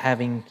risk of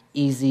having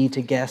easy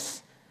to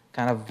guess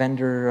kind of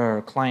vendor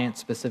or client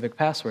specific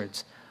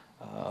passwords.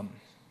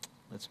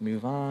 Let's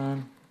move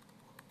on.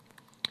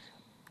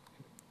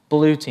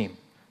 Blue team.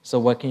 So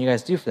what can you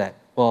guys do for that?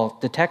 Well,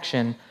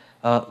 detection,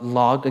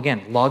 log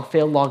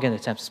failed login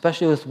attempts,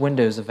 especially with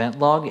Windows event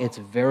log. It's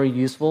very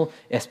useful,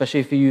 especially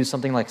if you use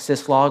something like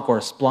syslog or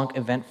a Splunk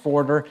event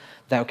forwarder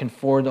that can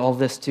forward all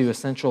this to a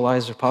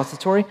centralized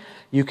repository.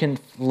 You can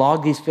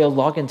log these failed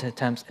login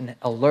attempts and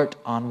alert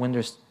on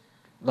Windows,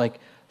 like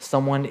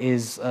someone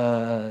is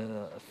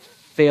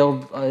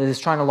is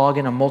trying to log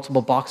in on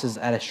multiple boxes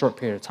at a short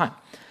period of time.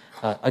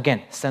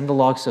 Again, send the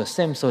logs to a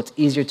SIM so it's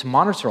easier to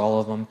monitor all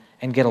of them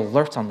and get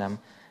alerts on them.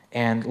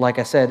 And like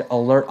I said,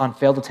 alert on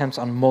failed attempts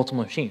on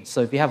multiple machines.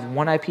 So if you have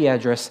one IP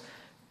address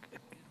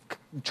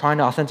trying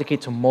to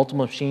authenticate to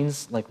multiple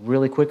machines like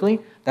really quickly,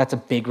 that's a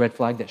big red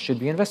flag that should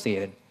be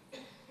investigated.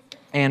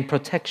 And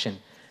protection.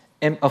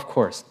 And of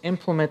course,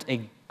 implement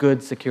a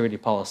good security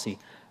policy.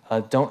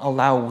 Don't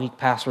allow weak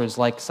passwords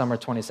like summer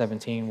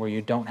 2017 where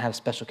you don't have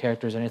special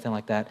characters or anything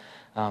like that.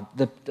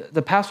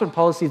 The password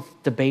policy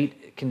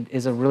debate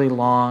is a really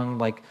long,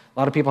 like a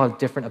lot of people have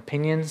different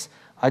opinions.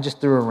 I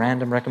just threw a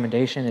random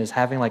recommendation is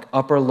having like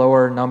upper,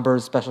 lower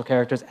numbers, special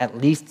characters, at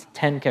least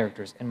 10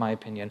 characters, in my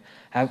opinion.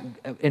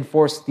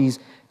 Enforce these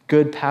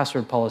good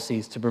password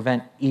policies to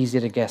prevent easy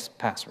to guess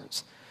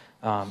passwords.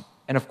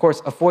 And of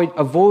course, avoid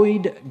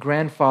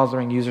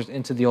grandfathering users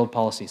into the old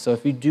policy. So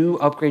if you do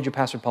upgrade your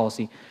password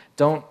policy,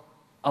 don't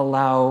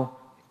allow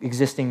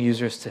existing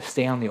users to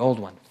stay on the old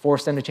one.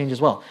 Force them to change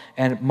as well.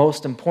 And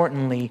most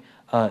importantly,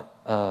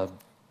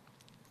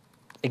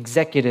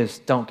 executives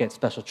don't get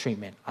special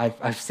treatment.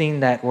 I've seen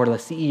that where the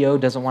CEO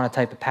doesn't want to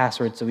type a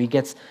password, so he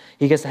gets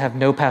to have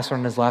no password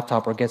on his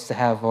laptop or gets to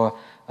have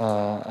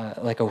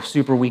like a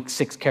super weak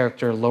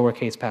 6-character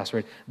lowercase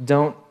password.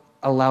 Don't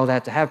allow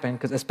that to happen,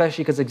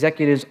 especially because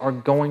executives are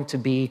going to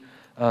be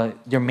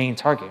your main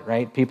target,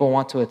 right? People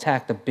want to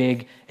attack the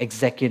big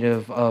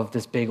executive of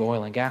this big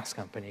oil and gas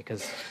company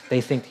because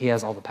they think he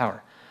has all the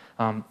power.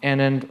 And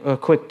then a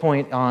quick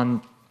point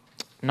on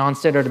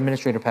non-standard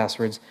administrator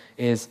passwords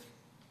is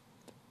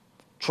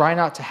try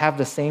not to have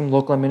the same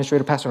local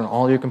administrator password on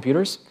all your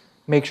computers.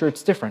 Make sure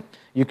it's different.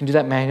 You can do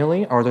that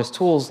manually, or there's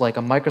tools like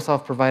a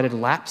Microsoft-provided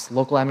LAPS,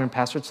 local admin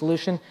password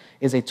solution,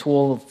 is a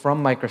tool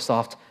from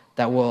Microsoft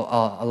that will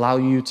allow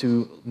you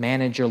to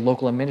manage your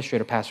local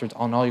administrator passwords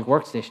on all your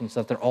workstations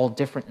so that they're all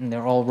different and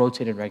they're all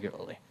rotated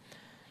regularly.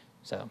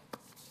 So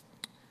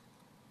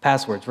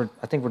passwords,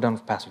 I think we're done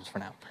with passwords for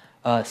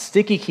now.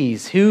 Sticky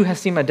keys. Who has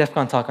seen my DEF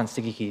CON talk on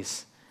sticky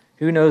keys?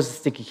 Who knows the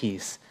sticky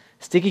keys?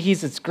 Sticky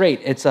keys, it's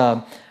great. It's,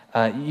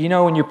 you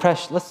know, when you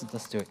press, let's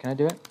do it. Can I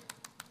do it?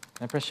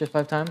 Can I press shift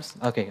 5 times?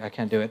 Okay, I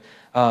can't do it.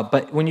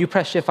 But when you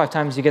press shift 5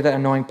 times, you get that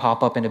annoying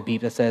pop-up and a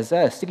beep that says,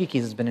 sticky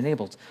keys has been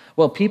enabled.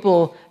 Well,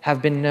 people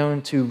have been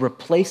known to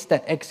replace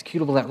that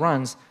executable that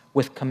runs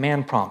with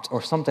command prompt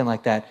or something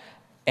like that.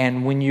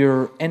 And when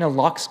you're in a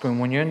lock screen,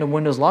 when you're in the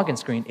Windows login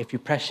screen, if you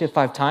press shift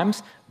 5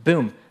 times,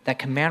 boom, that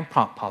command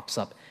prompt pops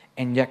up.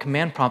 And that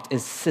command prompt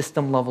is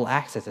system level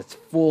access. It's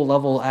full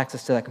level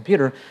access to that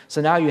computer. So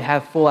now you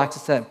have full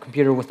access to that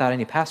computer without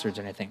any passwords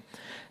or anything.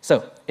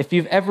 So if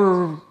you've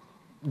ever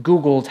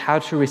Googled how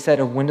to reset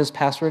a Windows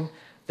password,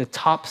 the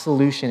top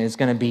solution is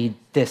going to be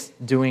this,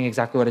 doing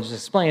exactly what I just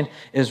explained,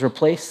 is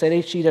replace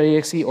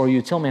sethd.exe or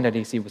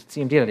utilman.exe with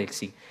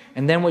cmd.exe.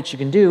 And then what you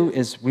can do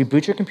is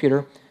reboot your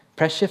computer,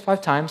 press shift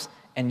 5 times,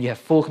 and you have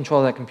full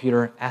control of that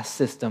computer as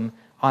system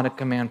on a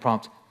command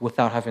prompt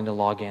without having to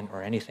log in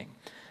or anything.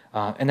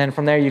 And then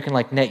from there, you can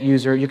like net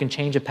user, you can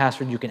change a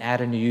password, you can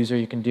add a new user,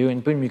 you can do,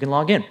 and boom, you can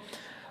log in.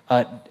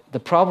 The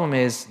problem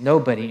is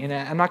nobody, and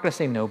I'm not going to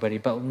say nobody,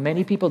 but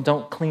many people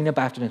don't clean up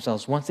after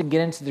themselves. Once they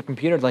get into the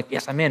computer, like,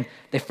 yes, I'm in,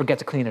 they forget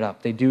to clean it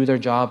up. They do their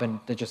job and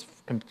they just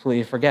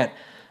completely forget.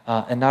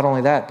 And not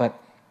only that,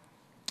 but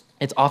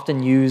it's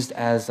often used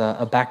as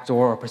a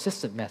backdoor or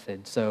persistent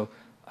method. So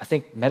I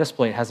think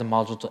Metasploit has a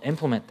module to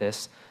implement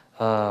this.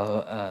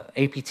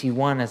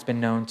 APT1 has been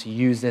known to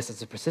use this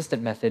as a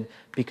persistent method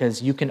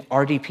because you can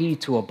RDP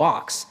to a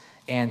box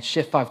and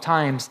shift 5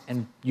 times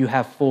and you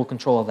have full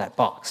control of that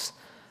box.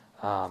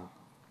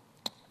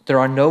 There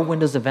are no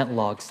Windows event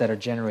logs that are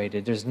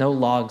generated. There's no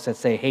logs that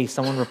say, hey,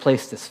 someone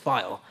replaced this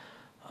file.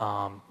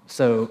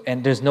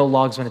 And there's no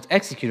logs when it's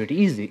executed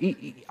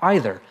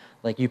either.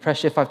 Like you press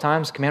shift 5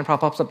 times, command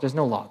prompt pops up, there's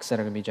no logs that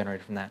are going to be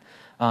generated from that.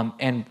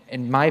 And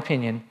in my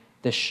opinion,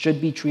 this should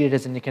be treated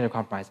as an indicator of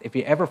compromise. If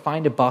you ever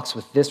find a box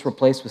with this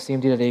replaced with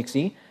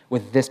cmd.exe,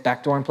 with this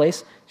backdoor in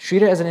place,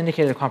 treat it as an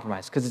indicator of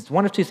compromise, because it's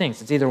one of two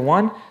things. It's either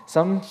one,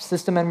 some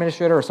system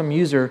administrator or some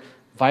user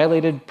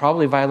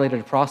probably violated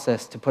a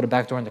process to put a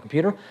backdoor in the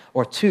computer,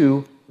 or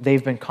two,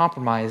 they've been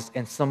compromised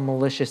and some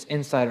malicious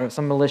insider,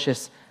 some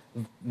malicious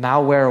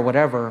malware or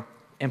whatever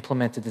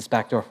implemented this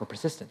backdoor for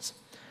persistence.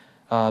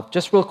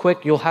 Just real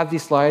quick, you'll have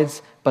these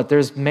slides, but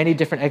there's many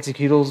different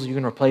executables you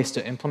can replace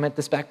to implement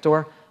this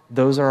backdoor.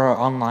 Those are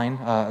online.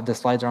 The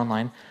slides are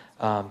online.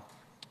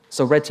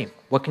 So red team,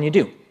 what can you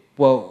do?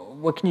 Well,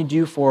 what can you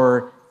do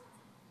for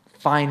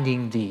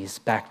finding these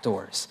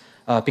backdoors?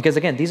 Because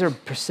again, these are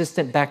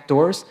persistent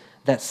backdoors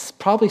that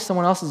probably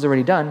someone else has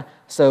already done.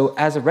 So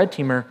as a red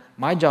teamer,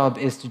 my job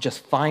is to just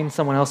find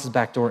someone else's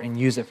backdoor and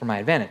use it for my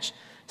advantage.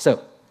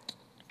 So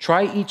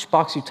try each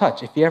box you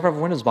touch. If you ever have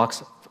a Windows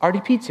box,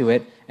 RDP to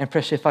it and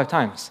press shift 5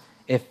 times.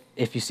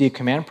 If you see a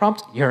command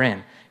prompt, you're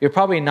in. You're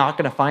probably not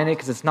going to find it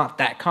because it's not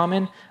that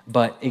common,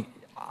 but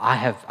I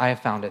have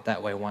found it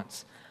that way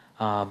once.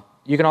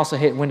 You can also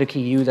hit Window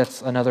key U.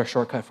 That's another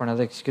shortcut for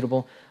another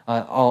executable.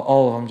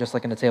 All of them, just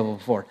like in the table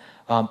before.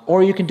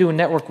 Or you can do a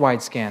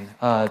network-wide scan.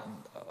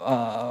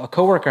 A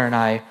coworker and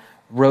I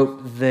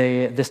wrote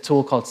this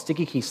tool called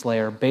Sticky Key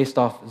Slayer based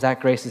off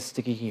Zach Grace's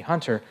Sticky Key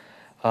Hunter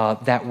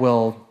that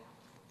will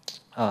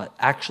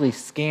actually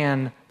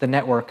scan the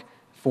network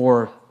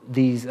for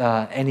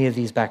any of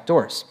these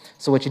backdoors.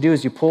 So what you do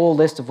is you pull a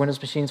list of Windows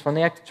machines from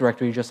the Active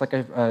Directory, just like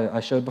I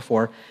showed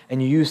before,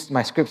 and you use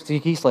my script Sticky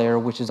Key Slayer,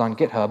 which is on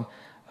GitHub,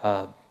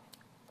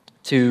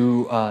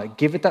 to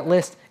give it that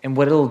list. And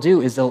what it'll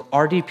do is it'll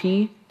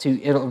RDP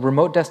it'll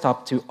remote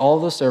desktop to all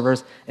those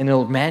servers, and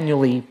it'll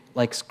manually,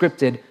 like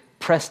scripted,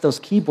 press those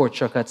keyboard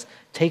shortcuts,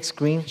 take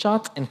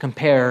screenshots, and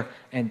compare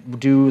and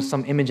do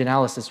some image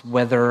analysis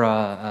whether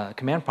a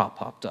command prompt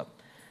popped up.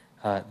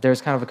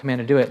 There's kind of a command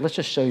to do it. Let's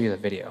just show you the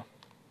video.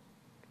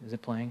 Is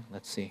it playing?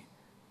 Let's see.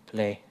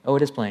 Play. Oh,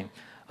 it is playing.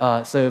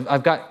 So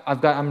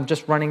I'm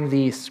just running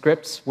the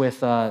scripts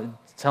with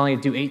telling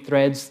it do 8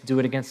 threads, do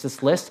it against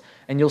this list,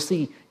 and you'll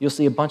see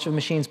a bunch of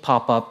machines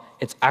pop up.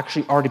 It's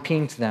actually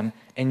RDPing to them,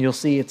 and you'll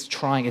see it's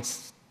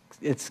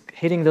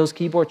hitting those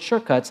keyboard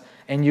shortcuts,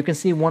 and you can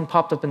see one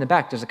popped up in the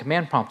back. There's a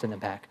command prompt in the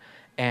back.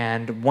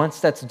 And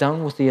once that's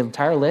done with the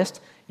entire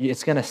list,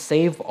 it's going to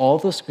save all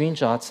those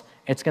screenshots.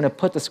 It's going to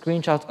put the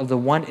screenshots of the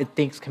one it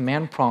thinks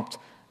command prompt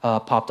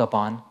popped up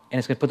on, and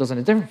it's going to put those in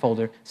a different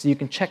folder, so you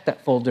can check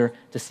that folder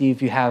to see if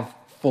you have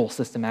full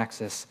system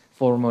access,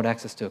 full remote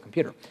access to a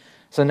computer.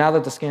 So now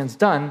that the scan's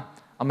done,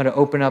 I'm going to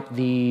open up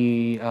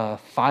the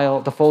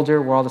the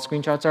folder where all the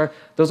screenshots are.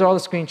 Those are all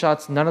the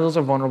screenshots. None of those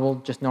are vulnerable,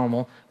 just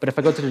normal. But if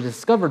I go to the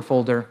discovered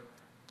folder,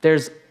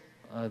 there's,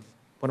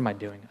 what am I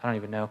doing? I don't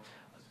even know.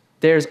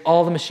 There's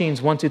all the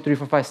machines, 1, 2, 3,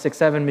 4, 5, 6,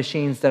 7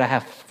 machines that I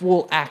have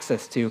full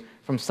access to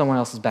from someone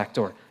else's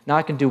backdoor. Now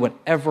I can do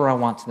whatever I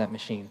want to that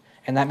machine.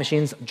 And that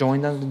machine's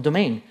joined on the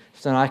domain.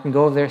 So now I can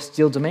go over there,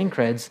 steal domain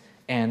creds,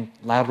 and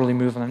laterally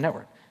move on the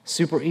network.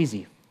 Super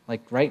easy,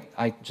 like, right?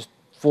 I just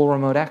full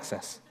remote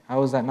access.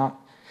 How is that not?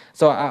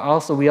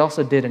 So we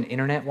also did an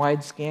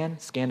internet-wide scan,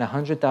 scanned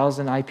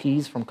 100,000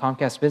 IPs from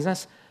Comcast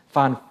Business,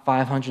 found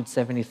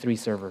 573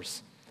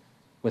 servers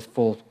with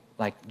full,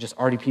 like, just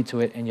RDP to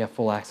it, and you have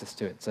full access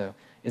to it. So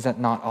is that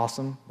not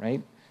awesome,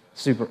 right?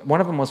 Super.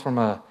 One of them was from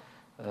a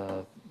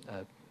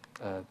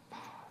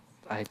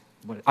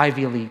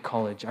Ivy League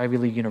college, Ivy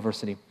League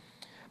university.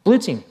 Blue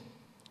team.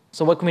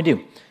 So what can we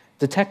do?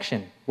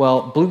 Detection.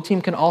 Well, blue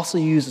team can also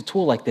use a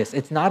tool like this.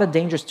 It's not a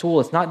dangerous tool.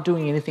 It's not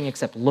doing anything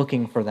except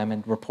looking for them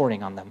and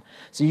reporting on them.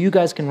 So you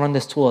guys can run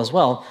this tool as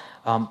well.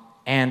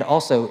 And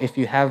also, if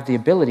you have the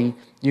ability,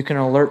 you can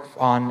alert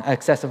on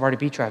excessive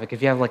RDP traffic.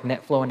 If you have like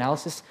net flow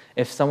analysis,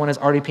 if someone is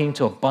RDPing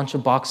to a bunch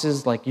of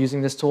boxes, like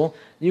using this tool,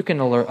 you can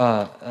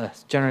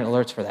generate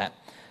alerts for that.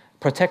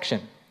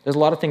 Protection. There's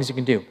a lot of things you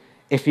can do.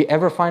 If you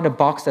ever find a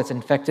box that's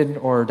infected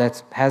or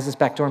that has this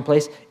backdoor in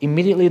place,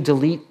 immediately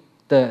delete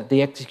the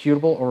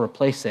executable or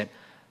replace it.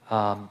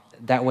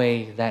 That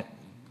way that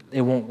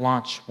it won't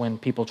launch when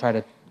people try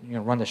to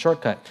run the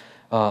shortcut.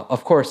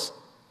 Of course,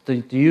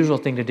 the usual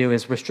thing to do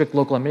is restrict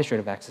local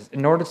administrative access.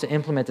 In order to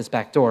implement this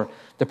backdoor,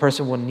 the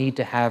person will need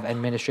to have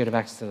administrative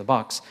access to the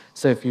box.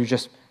 So if you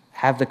just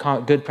have the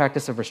good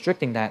practice of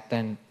restricting that,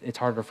 then it's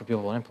harder for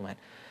people to implement.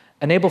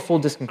 Enable full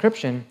disk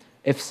encryption.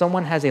 If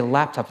someone has a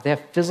laptop, if they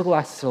have physical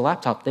access to the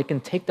laptop, they can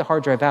take the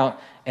hard drive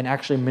out and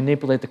actually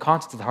manipulate the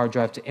contents of the hard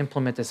drive to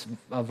implement this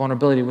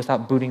vulnerability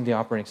without booting the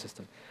operating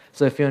system.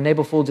 So if you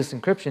enable full disk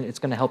encryption, it's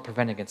going to help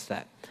prevent against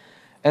that.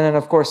 And then,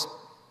 of course,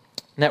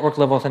 network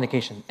level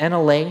authentication.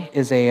 NLA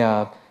is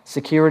a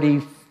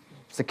security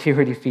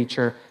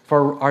feature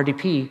for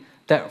RDP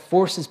that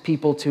forces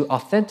people to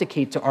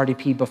authenticate to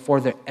RDP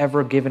before they're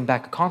ever given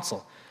back a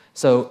console.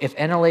 So if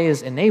NLA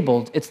is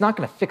enabled, it's not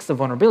going to fix the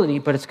vulnerability,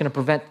 but it's going to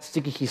prevent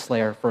sticky key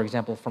Slayer, for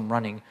example, from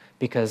running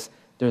because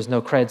there's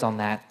no creds on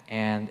that,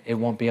 and it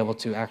won't be able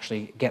to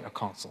actually get a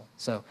console.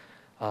 So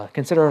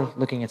consider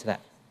looking into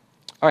that.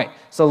 All right,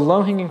 so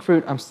low-hanging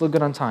fruit, I'm still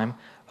good on time.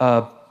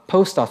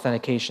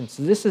 Post-authentication.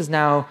 So this is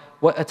now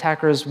what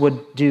attackers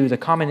would do, the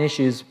common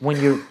issues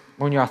when you're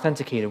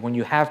authenticated, when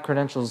you have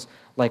credentials,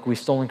 like we've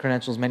stolen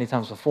credentials many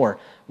times before.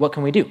 What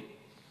can we do?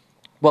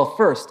 Well,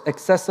 first,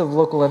 excessive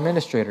local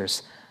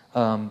administrators.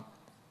 Who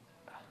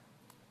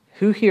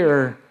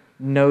here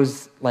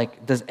knows,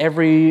 like, does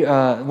every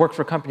work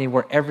for a company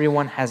where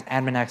everyone has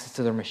admin access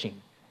to their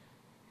machine?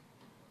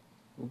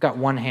 We've got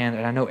one hand,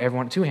 and I know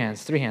everyone, 2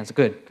 hands, 3 hands,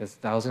 good, because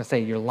I was going to say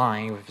you're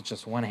lying if it's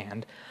just one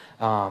hand.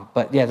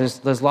 But yeah,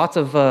 there's lots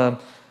of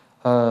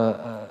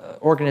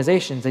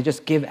organizations, they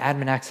just give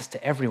admin access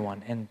to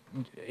everyone, and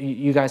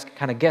you guys can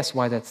kind of guess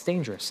why that's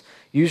dangerous.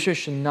 Users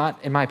should not,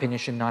 in my opinion,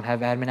 should not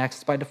have admin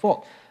access by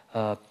default,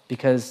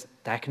 because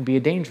that can be a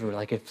danger.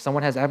 Like if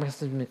someone has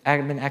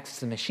admin access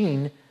to the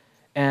machine,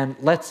 and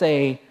let's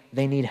say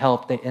they need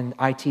help, and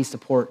IT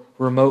support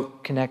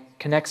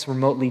connects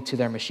remotely to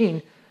their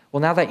machine, well,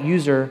 now that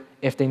user,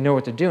 if they know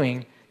what they're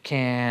doing,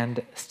 can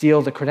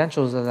steal the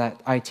credentials of that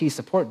IT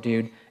support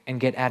dude and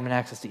get admin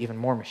access to even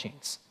more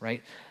machines,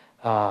 right?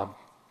 So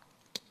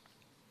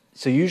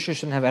users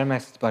shouldn't have admin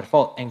access by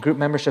default, and group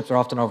memberships are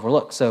often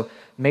overlooked. So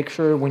make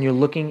sure when you're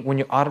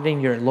auditing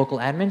your local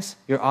admins,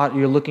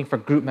 you're looking for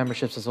group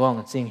memberships as well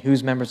and seeing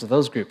who's members of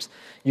those groups.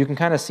 You can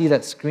kind of see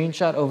that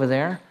screenshot over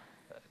there.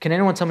 Can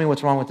anyone tell me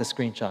what's wrong with the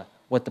screenshot?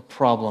 What the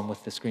problem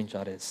with the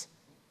screenshot is?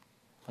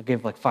 I'll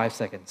give like 5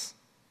 seconds.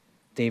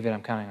 David,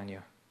 I'm counting on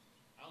you.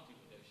 I don't think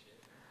we know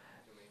shit.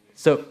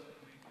 So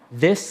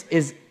this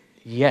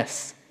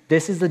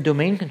is the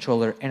domain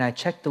controller, and I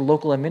checked the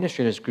local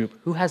administrators group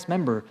who has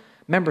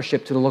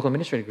membership to the local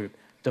administrator group,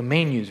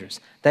 domain users.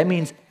 That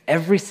means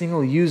every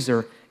single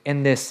user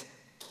in this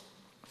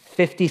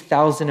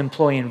 50,000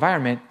 employee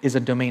environment is a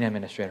domain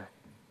administrator,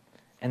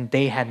 and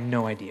they had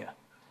no idea.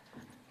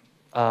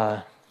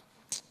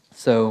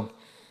 So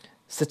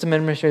system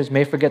administrators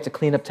may forget to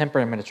clean up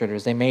temporary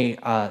administrators. They may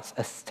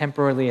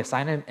temporarily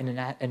assign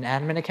an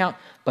admin account,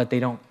 but they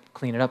don't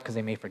clean it up because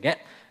they may forget.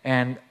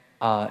 And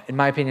in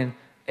my opinion,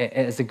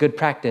 as a good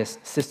practice,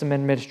 system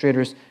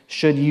administrators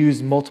should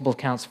use multiple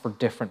accounts for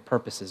different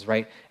purposes,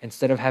 right?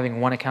 Instead of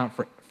having one account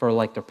for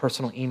like their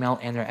personal email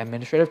and their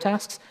administrative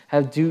tasks,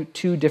 have 2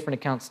 different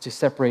accounts to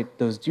separate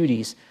those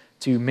duties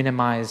to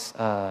minimize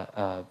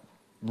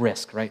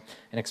risk, right,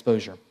 and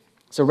exposure.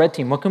 So red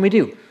team, what can we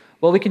do?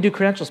 Well, we can do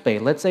credential spay.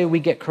 Let's say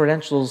we get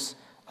credentials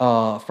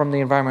from the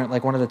environment,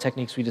 like one of the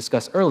techniques we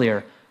discussed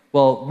earlier.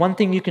 Well, one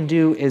thing you can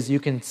do is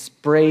you can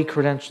spray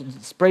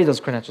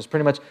those credentials,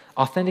 pretty much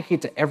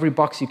authenticate to every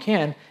box you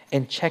can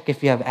and check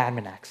if you have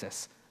admin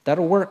access.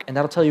 That'll work, and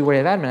that'll tell you where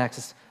you have admin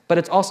access, but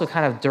it's also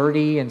kind of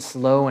dirty and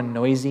slow and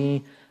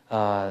noisy,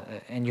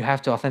 and you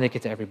have to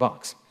authenticate to every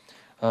box.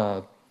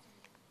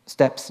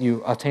 Steps,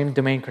 you obtain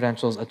domain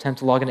credentials, attempt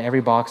to log into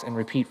every box, and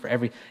repeat for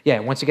every,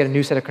 once you get a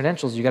new set of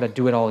credentials, you got to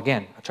do it all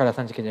again. Try to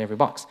authenticate to every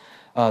box.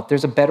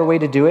 There's a better way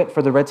to do it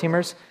for the red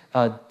teamers,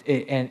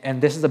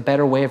 and this is a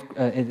better way of,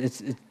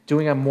 it's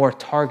doing a more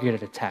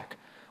targeted attack.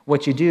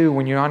 What you do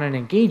when you're on an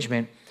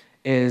engagement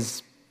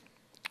is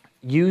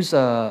use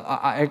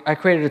I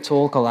created a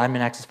tool called Admin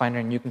Access Finder,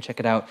 and you can check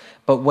it out.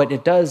 But what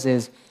it does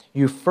is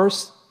you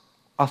first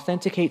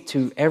authenticate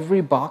to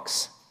every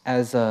box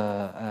as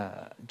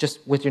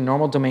just with your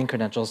normal domain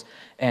credentials,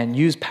 and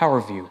use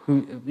PowerView.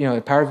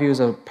 PowerView is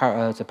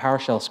it's a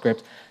PowerShell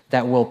script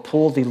that will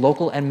pull the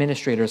local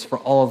administrators for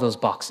all of those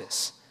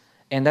boxes.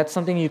 And that's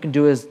something you can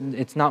do.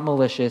 It's not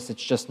malicious,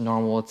 it's just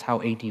normal, it's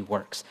how AD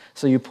works.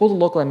 So you pull the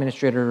local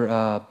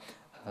administrator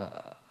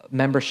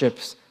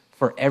memberships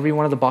for every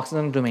one of the boxes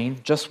on the domain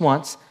just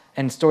once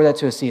and store that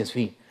to a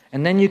CSV.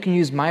 And then you can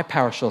use my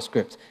PowerShell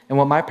script. And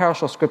what my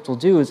PowerShell script will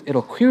do is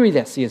it'll query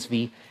that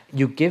CSV,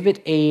 you give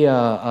it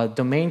a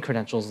domain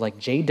credentials like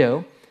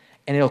JDO,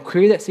 and it'll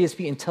query that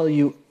CSV and tell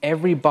you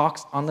every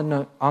box on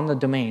the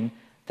domain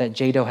that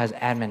JDO has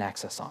admin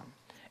access on.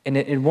 And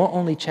it won't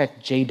only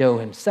check JDO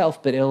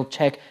himself, but it'll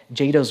check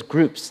JDO's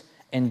groups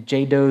and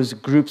JDO's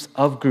groups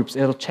of groups.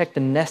 It'll check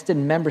the nested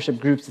membership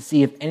groups to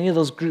see if any of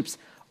those groups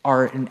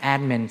are an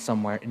admin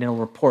somewhere, and it'll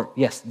report,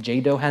 yes,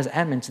 JDO has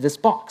admin to this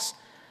box.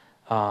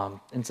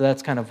 And so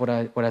that's kind of what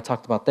I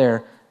talked about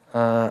there.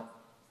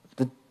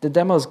 The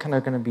demo is kind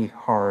of going to be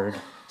hard,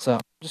 so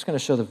I'm just going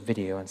to show the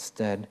video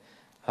instead.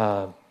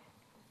 So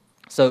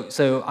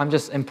I'm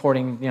just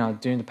importing,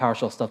 doing the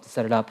PowerShell stuff to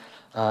set it up.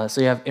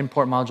 So you have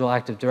import module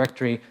Active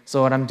Directory.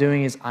 So what I'm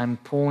doing is I'm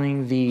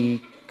pulling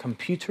the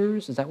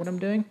computers. Is that what I'm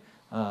doing?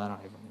 I don't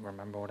even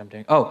remember what I'm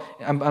doing. Oh,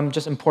 I'm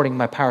just importing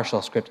my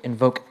PowerShell script,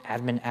 invoke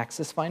admin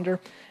access finder,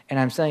 and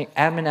I'm saying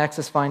admin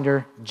access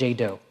finder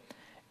JDO.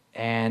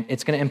 And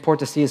it's going to import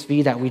the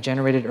CSV that we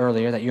generated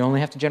earlier that you only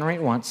have to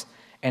generate once.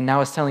 And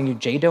now it's telling you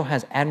JDO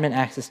has admin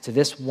access to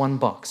this one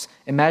box.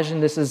 Imagine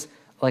this is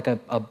like a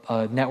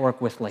network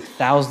with like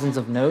thousands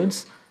of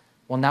nodes.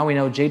 Well, now we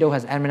know JDO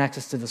has admin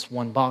access to this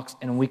one box,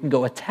 and we can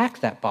go attack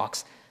that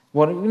box.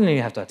 Well, we don't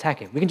even have to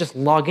attack it. We can just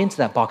log into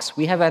that box.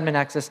 We have admin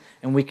access,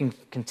 and we can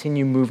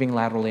continue moving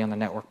laterally on the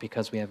network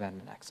because we have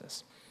admin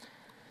access.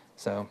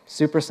 So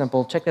super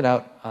simple. Check it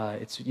out.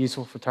 It's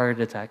useful for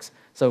targeted attacks.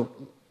 So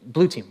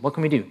blue team, what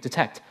can we do?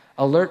 Detect.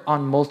 Alert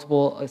on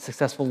multiple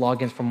successful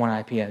logins from one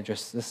IP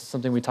address. This is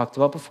something we talked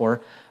about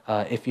before.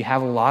 If you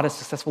have a lot of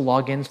successful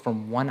logins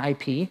from one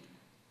IP,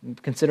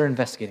 consider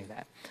investigating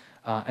that.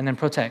 And then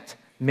protect.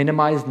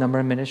 Minimize number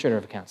of administrator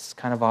accounts. It's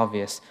kind of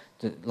obvious.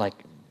 Like,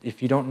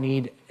 if you don't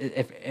need,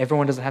 if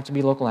everyone doesn't have to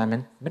be local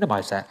admin,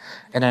 minimize that.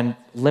 And then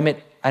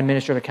limit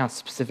administrator accounts to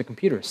specific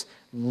computers.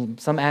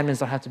 Some admins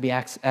don't have to be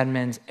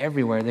admins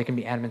everywhere. They can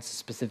be admins to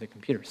specific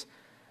computers.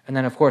 And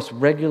then, of course,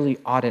 regularly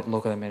audit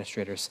local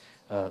administrators.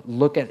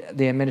 Look at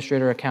the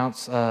administrator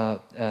accounts,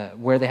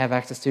 where they have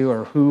access to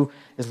or who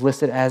is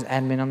listed as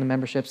admin on the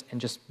memberships,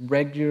 and just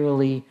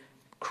regularly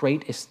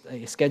create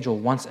a schedule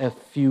once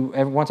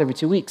every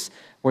 2 weeks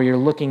where you're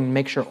looking,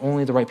 make sure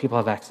only the right people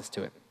have access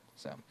to it.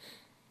 So,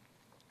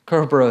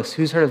 Kerberos,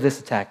 who's heard of this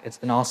attack? It's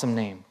an awesome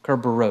name,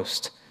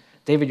 Kerberos.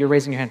 David, you're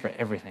raising your hand for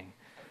everything.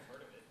 I've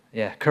heard of it.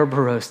 Yeah,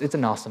 Kerberos, it's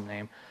an awesome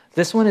name.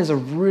 This one is a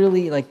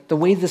really, the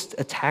way this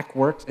attack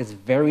works is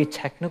very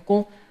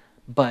technical,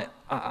 but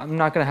I'm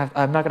not gonna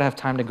have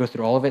time to go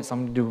through all of it, so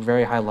I'm gonna do a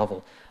very high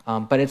level.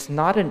 But it's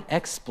not an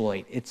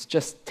exploit. It's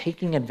just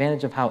taking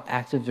advantage of how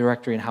Active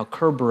Directory and how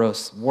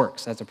Kerberos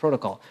works as a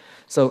protocol.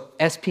 So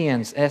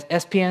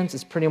SPNs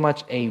is pretty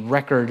much a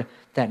record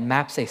that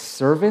maps a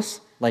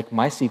service, like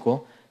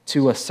MySQL,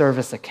 to a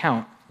service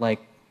account, like,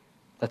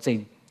 let's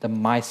say, the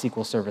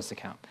MySQL service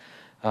account.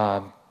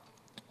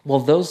 Well,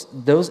 those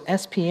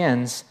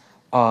SPNs,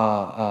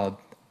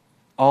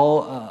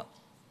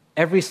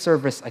 every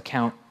service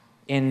account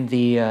in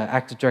the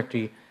Active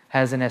Directory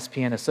has an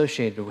SPN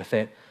associated with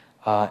it.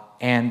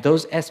 And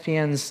those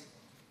SPNs,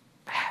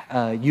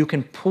 you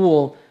can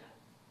pool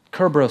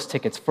Kerberos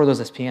tickets for those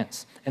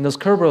SPNs. And those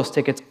Kerberos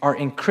tickets are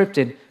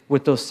encrypted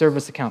with those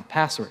service account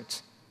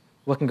passwords.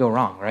 What can go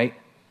wrong, right?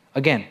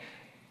 Again,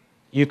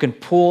 you can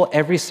pool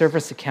every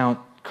service account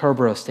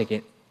Kerberos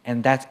ticket,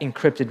 and that's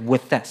encrypted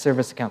with that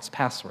service account's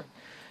password.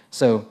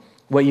 So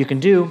what you can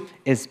do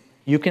is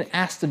you can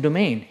ask the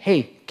domain,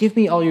 hey, give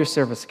me all your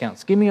service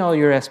accounts, give me all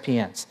your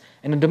SPNs.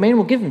 And the domain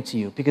will give them to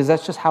you because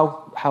that's just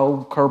how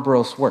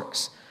Kerberos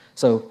works.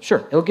 So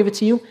sure, it'll give it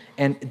to you,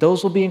 and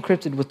those will be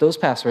encrypted with those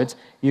passwords.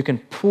 You can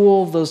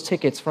pool those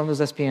tickets from those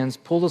SPNs,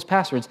 pull those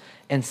passwords,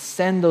 and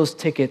send those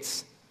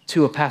tickets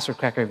to a password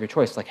cracker of your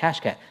choice, like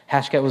Hashcat.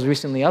 Hashcat was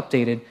recently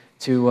updated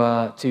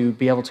to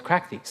be able to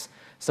crack these.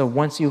 So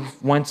once you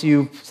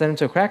send them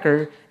to a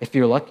cracker, if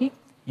you're lucky,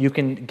 you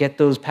can get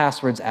those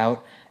passwords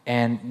out,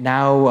 and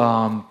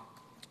now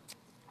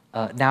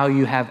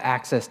you have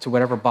access to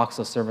whatever box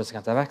those service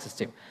accounts have access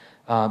to.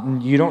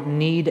 You don't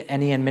need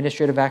any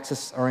administrative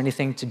access or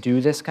anything to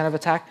do this kind of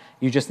attack.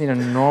 You just need a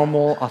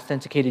normal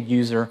authenticated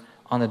user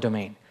on the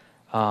domain.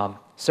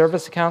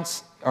 Service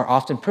accounts are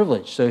often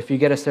privileged. So if you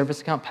get a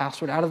service account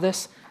password out of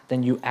this,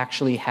 then you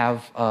actually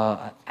have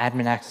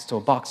admin access to a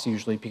box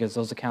usually, because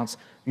those accounts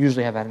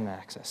usually have admin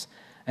access.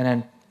 And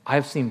then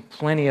I've seen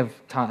plenty of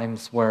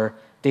times where,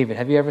 David,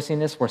 have you ever seen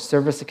this, where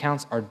service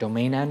accounts are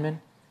domain admin?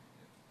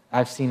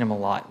 I've seen them a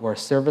lot, where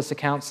service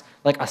accounts,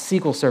 like a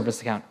SQL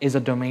service account, is a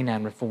domain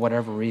admin for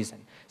whatever reason.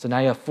 So now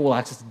you have full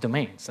access to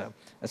domain, so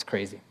that's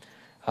crazy.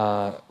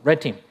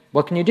 Red team,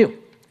 what can you do?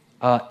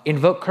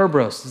 Invoke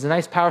Kerberos is a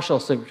nice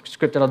PowerShell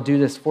script that'll do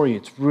this for you.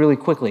 It's really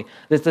quickly.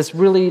 There's this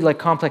really like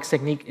complex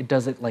technique. It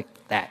does it like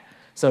that.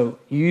 So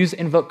you use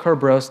invoke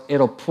Kerberos.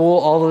 It'll pull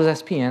all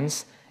those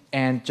SPNs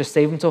and just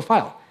save them to a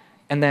file.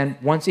 And then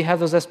once you have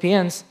those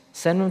SPNs,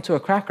 send them to a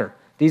cracker.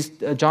 These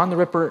John the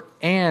Ripper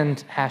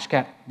and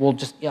Hashcat will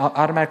just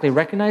automatically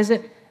recognize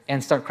it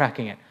and start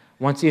cracking it.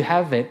 Once you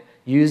have it,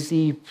 use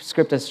the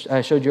script that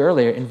I showed you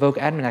earlier, invoke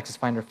admin access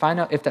finder, find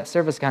out if that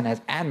service account has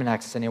admin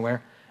access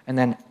anywhere, and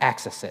then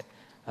access it.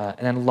 And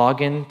then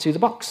log in to the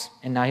box,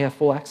 and now you have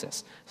full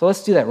access. So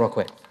let's do that real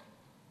quick.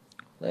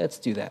 Let's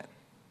do that.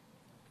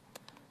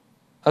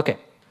 Okay,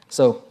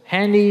 so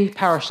handy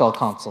PowerShell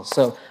console.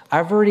 So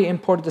I've already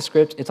imported the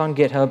script. It's on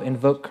GitHub,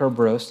 invoke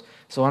Kerberos.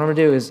 So what I'm going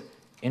to do is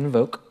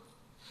invoke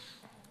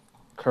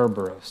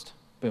Kerberos.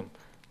 Boom.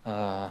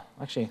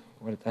 Actually,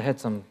 I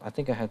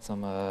think I had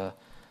some,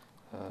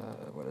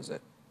 what is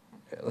it?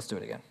 Yeah, let's do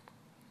it again.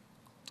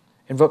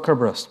 Invoke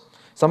Kerberos.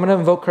 So I'm going to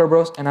invoke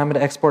Kerberos, and I'm going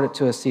to export it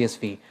to a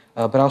CSV.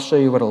 But I'll show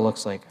you what it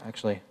looks like,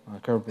 actually.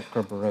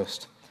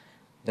 Kerberos.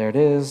 There it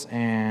is,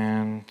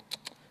 and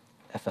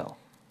FL.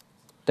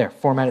 There,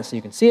 format it so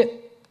you can see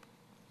it.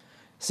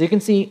 So you can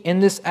see in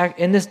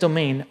this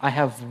domain, I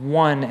have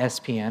one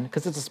SPN,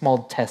 because it's a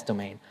small test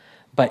domain.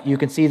 But you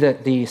can see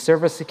that the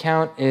service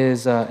account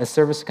is a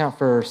service account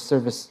for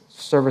service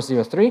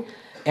 03,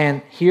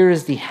 and here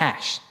is the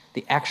hash,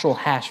 the actual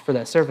hash for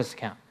that service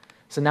account.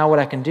 So now what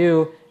I can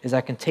do is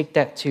I can take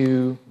that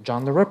to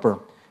John the Ripper.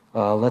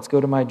 Let's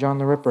go to my John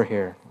the Ripper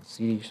here.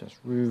 CD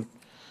root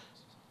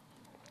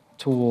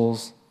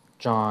tools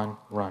John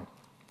run.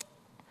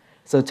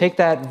 So take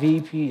that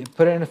VP,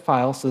 put it in a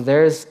file. So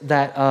there's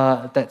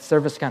that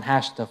service account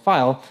hash to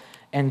file,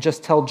 and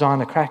just tell John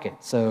to crack it.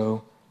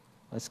 So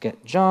let's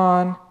get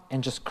John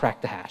and just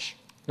crack the hash.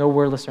 No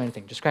wordless or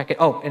anything. Just crack it.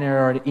 Oh, and it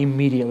already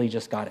immediately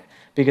just got it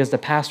because the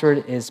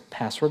password is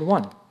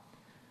password1.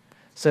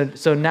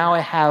 So now I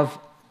have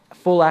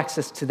full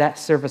access to that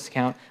service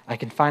account. I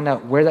can find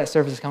out where that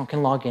service account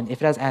can log in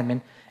if it has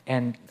admin,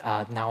 and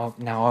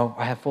now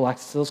I have full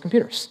access to those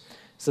computers.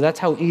 So that's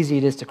how easy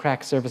it is to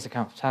crack service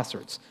account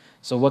passwords.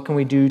 So what can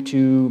we do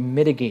to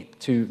mitigate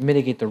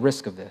the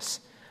risk of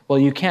this? Well,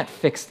 you can't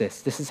fix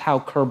this. This is how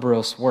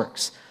Kerberos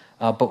works.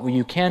 But what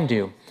you can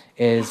do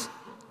is,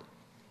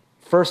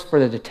 first for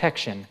the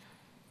detecting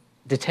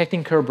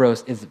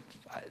Kerberos is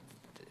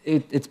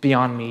it's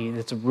beyond me.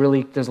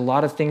 There's a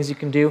lot of things you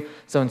can do.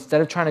 So instead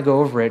of trying to go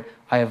over it,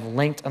 I have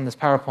linked on this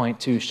PowerPoint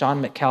to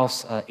Sean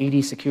Metcalf's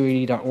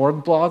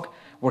adsecurity.org blog,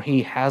 where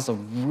he has a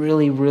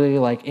really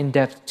like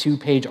in-depth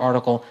 2-page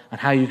article on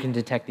how you can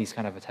detect these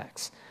kind of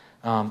attacks.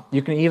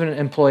 You can even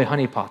employ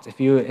honeypots. If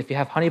you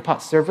have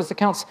honeypot service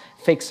accounts,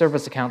 fake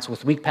service accounts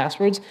with weak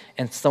passwords,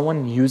 and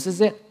someone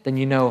uses it, then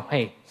you know,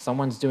 hey,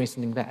 someone's doing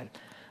something bad.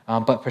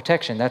 But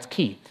protection, that's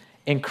key.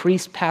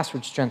 Increased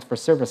password strength for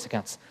service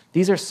accounts.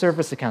 These are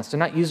service accounts, they're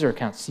not user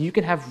accounts. So you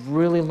can have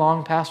really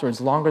long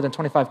passwords, longer than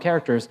 25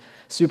 characters,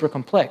 super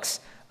complex,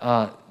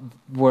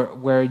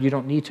 where you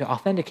don't need to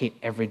authenticate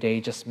every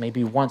day, just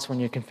maybe once when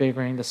you're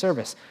configuring the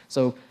service.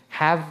 So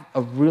have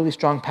a really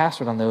strong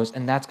password on those,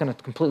 and that's going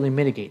to completely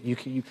mitigate.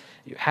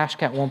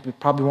 Hashcat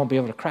probably won't be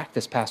able to crack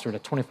this password, a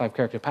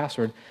 25-character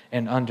password,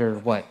 in under,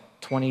 what,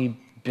 20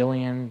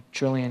 billion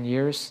trillion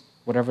years,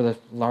 whatever the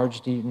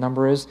large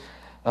number is.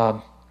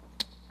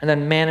 And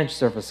then manage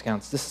service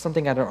accounts. This is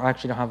something I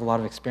actually don't have a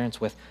lot of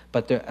experience with,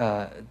 but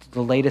the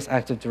latest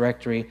Active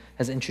Directory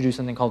has introduced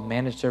something called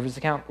managed service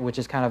account, which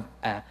is kind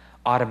of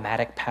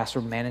automatic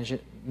password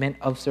management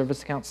of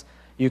service accounts.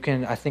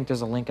 I think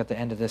there's a link at the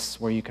end of this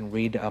where you can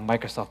read a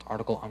Microsoft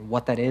article on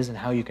what that is and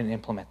how you can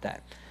implement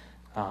that.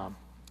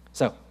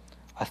 So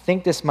I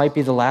think this might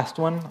be the last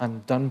one.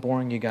 I'm done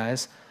boring you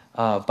guys.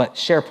 But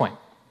SharePoint.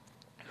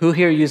 Who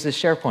here uses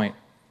SharePoint?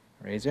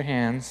 Raise your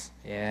hands,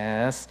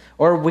 yes.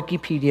 Or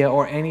Wikipedia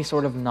or any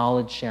sort of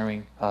knowledge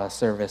sharing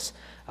service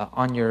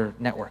on your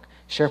network.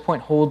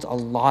 SharePoint holds a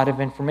lot of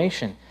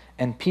information,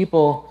 and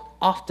people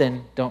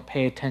often don't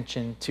pay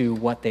attention to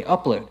what they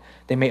upload.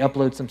 They may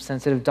upload some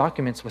sensitive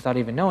documents without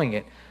even knowing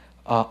it.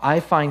 I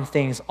find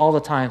things all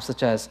the time,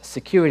 such as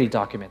security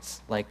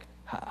documents, like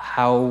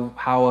how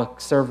a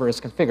server is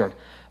configured,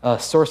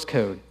 source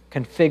code,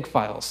 config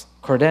files,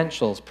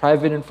 credentials,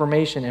 private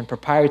information, and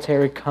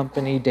proprietary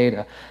company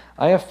data.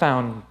 I have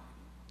found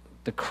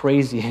the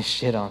craziest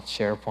shit on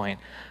SharePoint.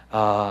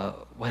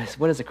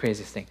 What is the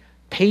craziest thing?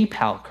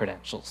 PayPal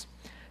credentials.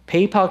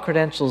 PayPal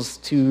credentials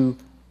to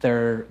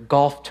their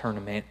golf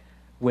tournament,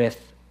 which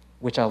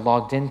I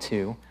logged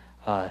into,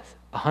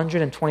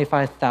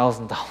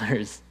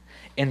 $125,000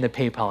 in the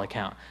PayPal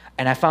account.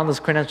 And I found those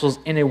credentials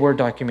in a Word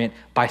document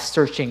by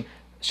searching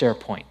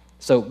SharePoint.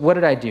 So what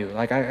did I do?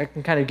 Like I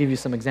can kind of give you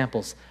some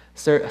examples.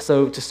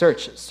 So to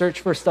search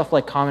for stuff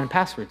like common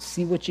passwords.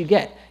 See what you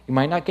get. You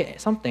might not get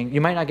something.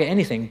 You might not get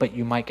anything, but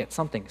you might get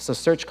something. So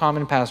search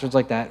common passwords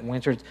like that.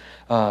 Enter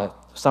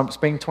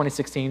spring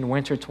 2016,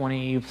 winter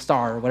 20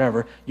 star,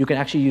 whatever, you can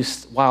actually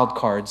use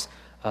wildcards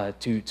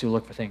to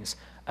look for things.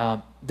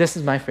 This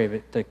is my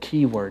favorite, the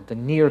keyword, the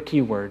near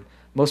keyword.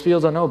 Most people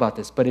don't know about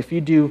this, but if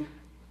you do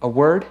a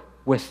word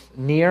with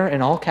near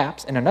in all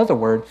caps and another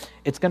word,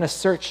 it's going to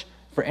search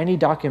for any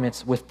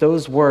documents with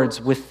those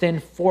words within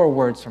 4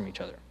 words from each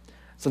other.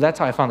 So that's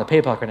how I found the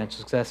PayPal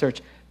credentials, because I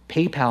searched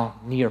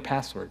PayPal near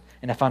password,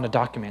 and I found a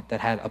document that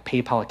had a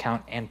PayPal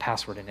account and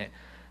password in it.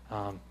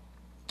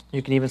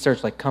 You can even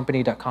search like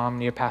company.com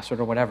near password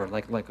or whatever,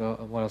 like what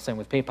I was saying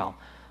with PayPal.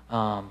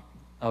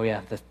 Oh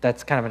yeah,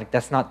 that's kind of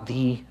that's not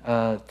the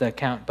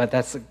account, but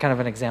that's kind of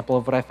an example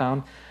of what I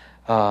found.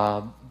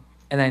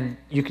 And then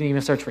you can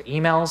even search for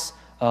emails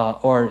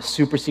or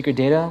super secret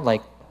data,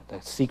 like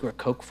the secret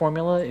Coke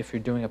formula if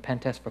you're doing a pen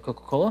test for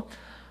Coca-Cola,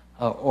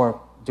 or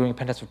doing a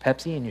pen test for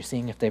Pepsi and you're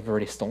seeing if they've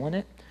already stolen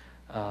it.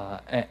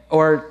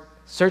 Or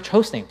search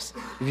host names.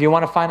 If you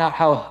want to find out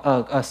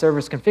how a server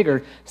is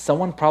configured,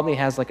 someone probably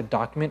has like a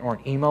document or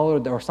an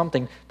email or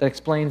something that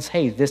explains,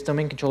 hey, this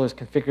domain controller is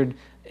configured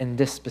in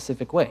this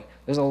specific way.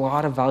 There's a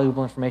lot of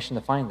valuable information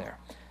to find there.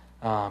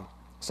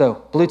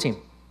 So blue team,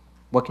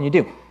 what can you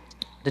do?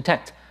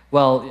 Detect.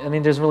 Well, I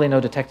mean, there's really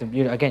no detective.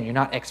 Again, you're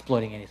not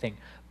exploiting anything,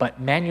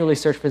 but manually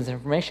search for this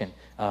information.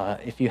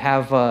 If you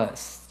have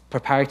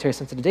proprietary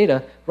sensitive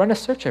data, run a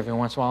search every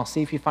once in a while,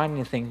 see if you find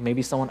anything.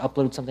 Maybe someone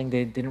uploaded something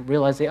they didn't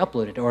realize they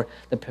uploaded, or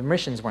the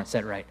permissions weren't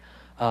set right.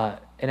 And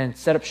then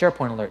set up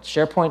SharePoint alerts.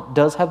 SharePoint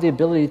does have the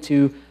ability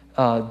to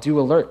do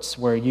alerts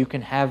where you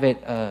can have it,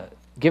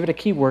 give it a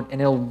keyword,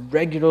 and it'll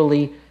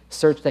regularly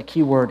search that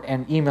keyword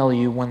and email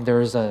you when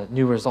there's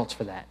new results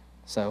for that.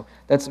 So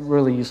that's a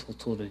really useful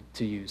tool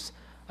to use.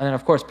 And then,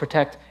 of course,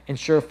 protect,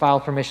 ensure file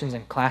permissions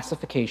and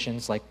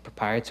classifications like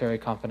proprietary,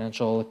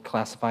 confidential,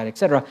 classified,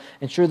 etc.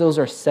 Ensure those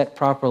are set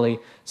properly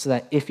so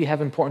that if you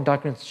have important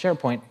documents in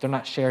SharePoint, they're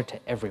not shared to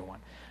everyone.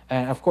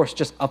 And, of course,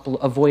 just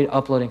avoid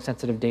uploading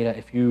sensitive data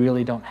if you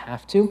really don't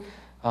have to.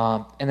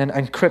 And then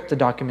encrypt the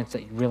documents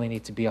that you really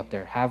need to be up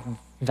there. Have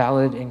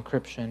valid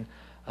encryption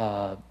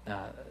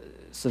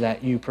so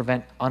that you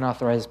prevent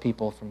unauthorized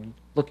people from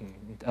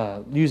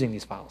using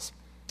these files.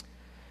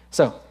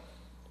 So,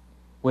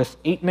 with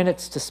 8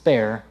 minutes to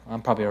spare,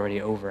 I'm probably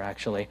already over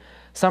actually.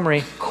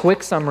 Summary,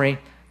 quick summary,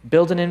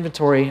 build an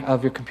inventory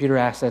of your computer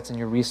assets and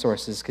your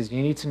resources because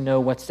you need to know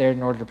what's there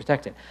in order to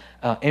protect it.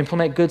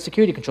 Implement good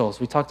security controls.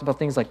 We talked about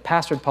things like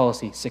password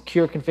policy,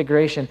 secure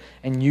configuration,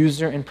 and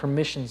user and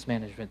permissions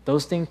management.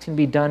 Those things can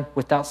be done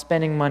without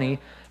spending money,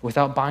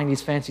 without buying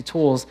these fancy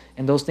tools,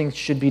 and those things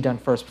should be done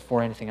first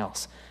before anything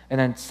else. And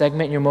then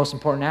segment your most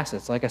important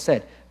assets. Like I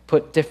said,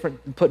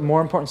 put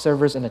more important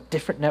servers in a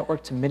different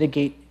network to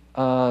mitigate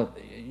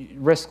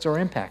risks or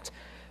impact.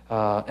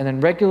 And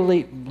then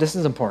regularly, this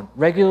is important,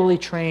 regularly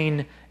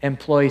train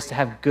employees to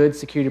have good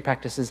security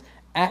practices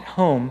at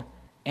home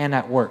and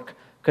at work.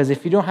 Because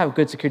if you don't have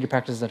good security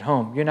practices at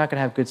home, you're not going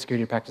to have good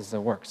security practices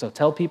at work. So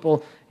tell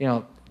people,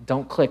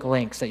 don't click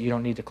links that you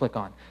don't need to click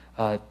on.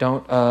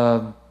 Don't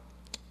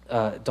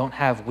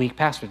have weak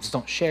passwords.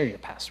 Don't share your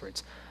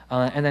passwords.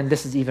 And then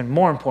this is even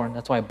more important,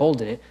 that's why I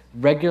bolded it,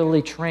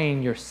 regularly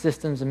train your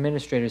systems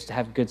administrators to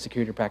have good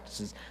security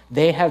practices.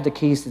 They have the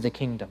keys to the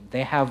kingdom.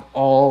 They have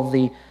all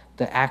the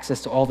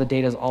access to all the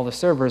data, all the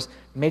servers.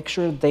 Make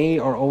sure they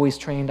are always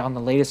trained on the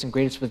latest and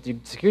greatest with the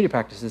security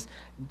practices.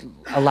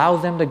 Allow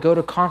them to go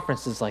to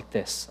conferences like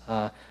this.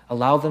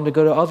 Allow them to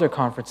go to other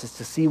conferences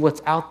to see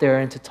what's out there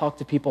and to talk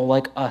to people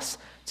like us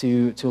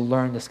to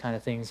learn this kind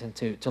of things and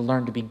to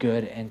learn to be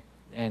good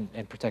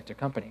and protect their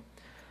company.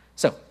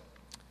 So,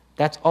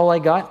 that's all I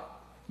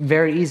got.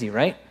 Very easy,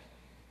 right?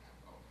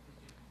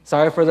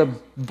 Sorry for the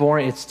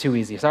boring, it's too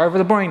easy. Sorry for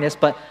the boringness,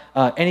 but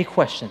any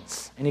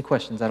questions? Any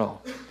questions at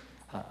all?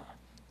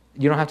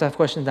 You don't have to have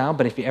questions now,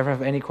 but if you ever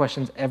have any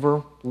questions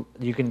ever,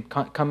 you can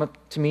come up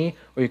to me,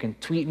 or you can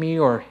tweet me,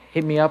 or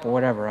hit me up, or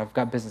whatever. I've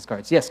got business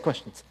cards. Yes,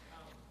 questions?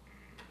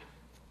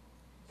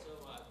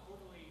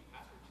 Quarterly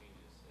password changes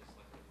is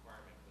like a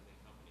requirement within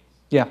companies.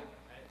 Yeah.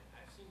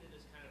 I've seen it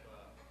as kind of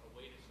a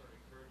way to sort of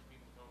encourage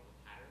people to come up with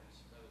patterns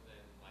rather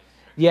than like.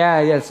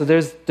 Yeah. So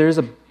there's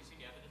a. Do you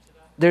see the evidence of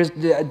that? There's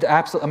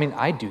absolutely, I mean,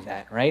 I do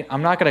that, right?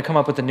 I'm not going to come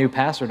up with a new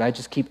password. I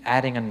just keep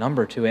adding a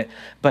number to it.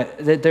 But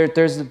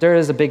there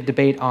is a big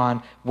debate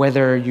on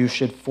whether you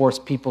should force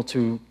people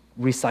to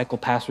recycle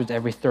passwords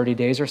every 30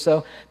 days or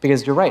so.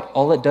 Because you're right,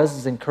 all it does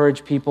is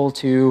encourage people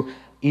to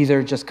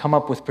either just come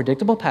up with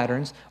predictable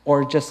patterns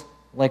or just,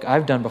 like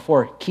I've done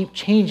before, keep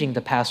changing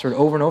the password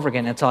over and over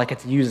again until I get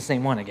to use the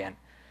same one again.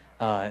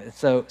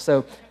 So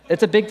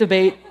it's a big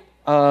debate.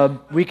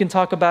 We can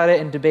talk about it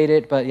and debate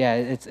it, but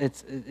yeah,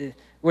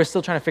 we're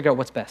still trying to figure out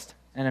what's best.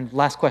 And then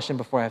last question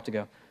before I have to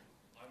go.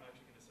 I'm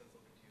actually going to send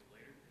something to you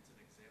later. It's an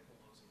example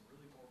of some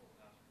really horrible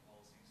password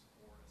policies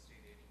for a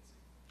state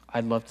agency.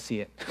 I'd love to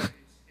see it. It's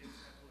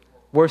absolutely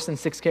horrible. Worse than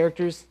 6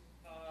 characters?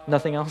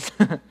 Nothing else?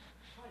 Kind of.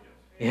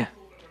 Yeah. It's a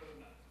little bit better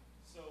than that.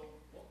 So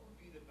what would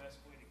be the best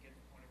way to get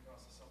the point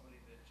across to somebody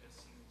that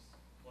just seems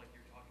like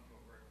you're talking to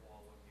a brick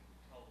wall when you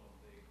tell them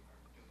they are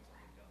doing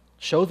something dumb?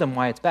 show them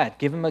why it's bad.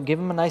 Give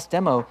them a nice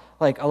demo.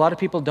 Like, a lot of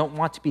people don't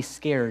want to be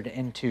scared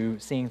into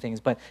seeing things,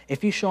 but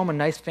if you show them a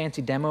nice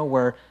fancy demo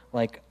where,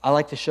 like, I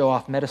like to show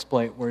off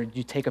Metasploit, where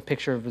you take a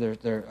picture of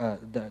their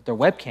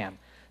webcam,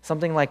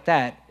 something like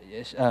that,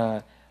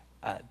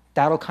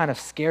 that'll kind of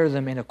scare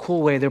them in a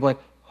cool way. They'll be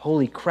like,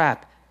 holy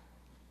crap,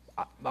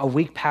 a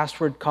weak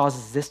password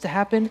causes this to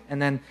happen,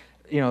 and then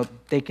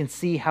they can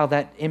see how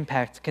that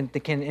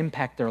can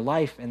impact their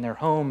life and their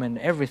home and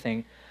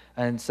everything.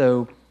 And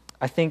so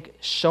I think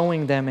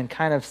showing them and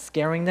kind of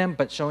scaring them,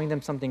 but showing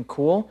them something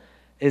cool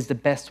is the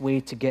best way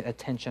to get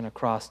attention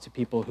across to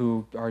people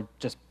who are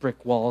just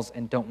brick walls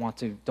and don't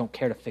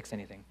care to fix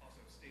anything. Also,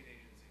 state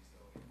agencies,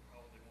 though,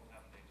 probably won't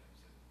happen anytime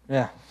soon.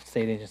 Yeah,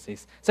 state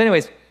agencies. So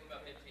anyways,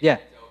 yeah,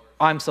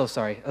 I'm so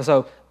sorry.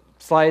 So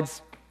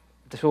slides,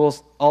 the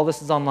tools, all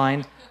this is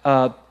online.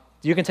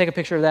 You can take a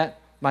picture of that.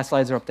 My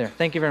slides are up there.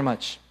 Thank you very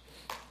much.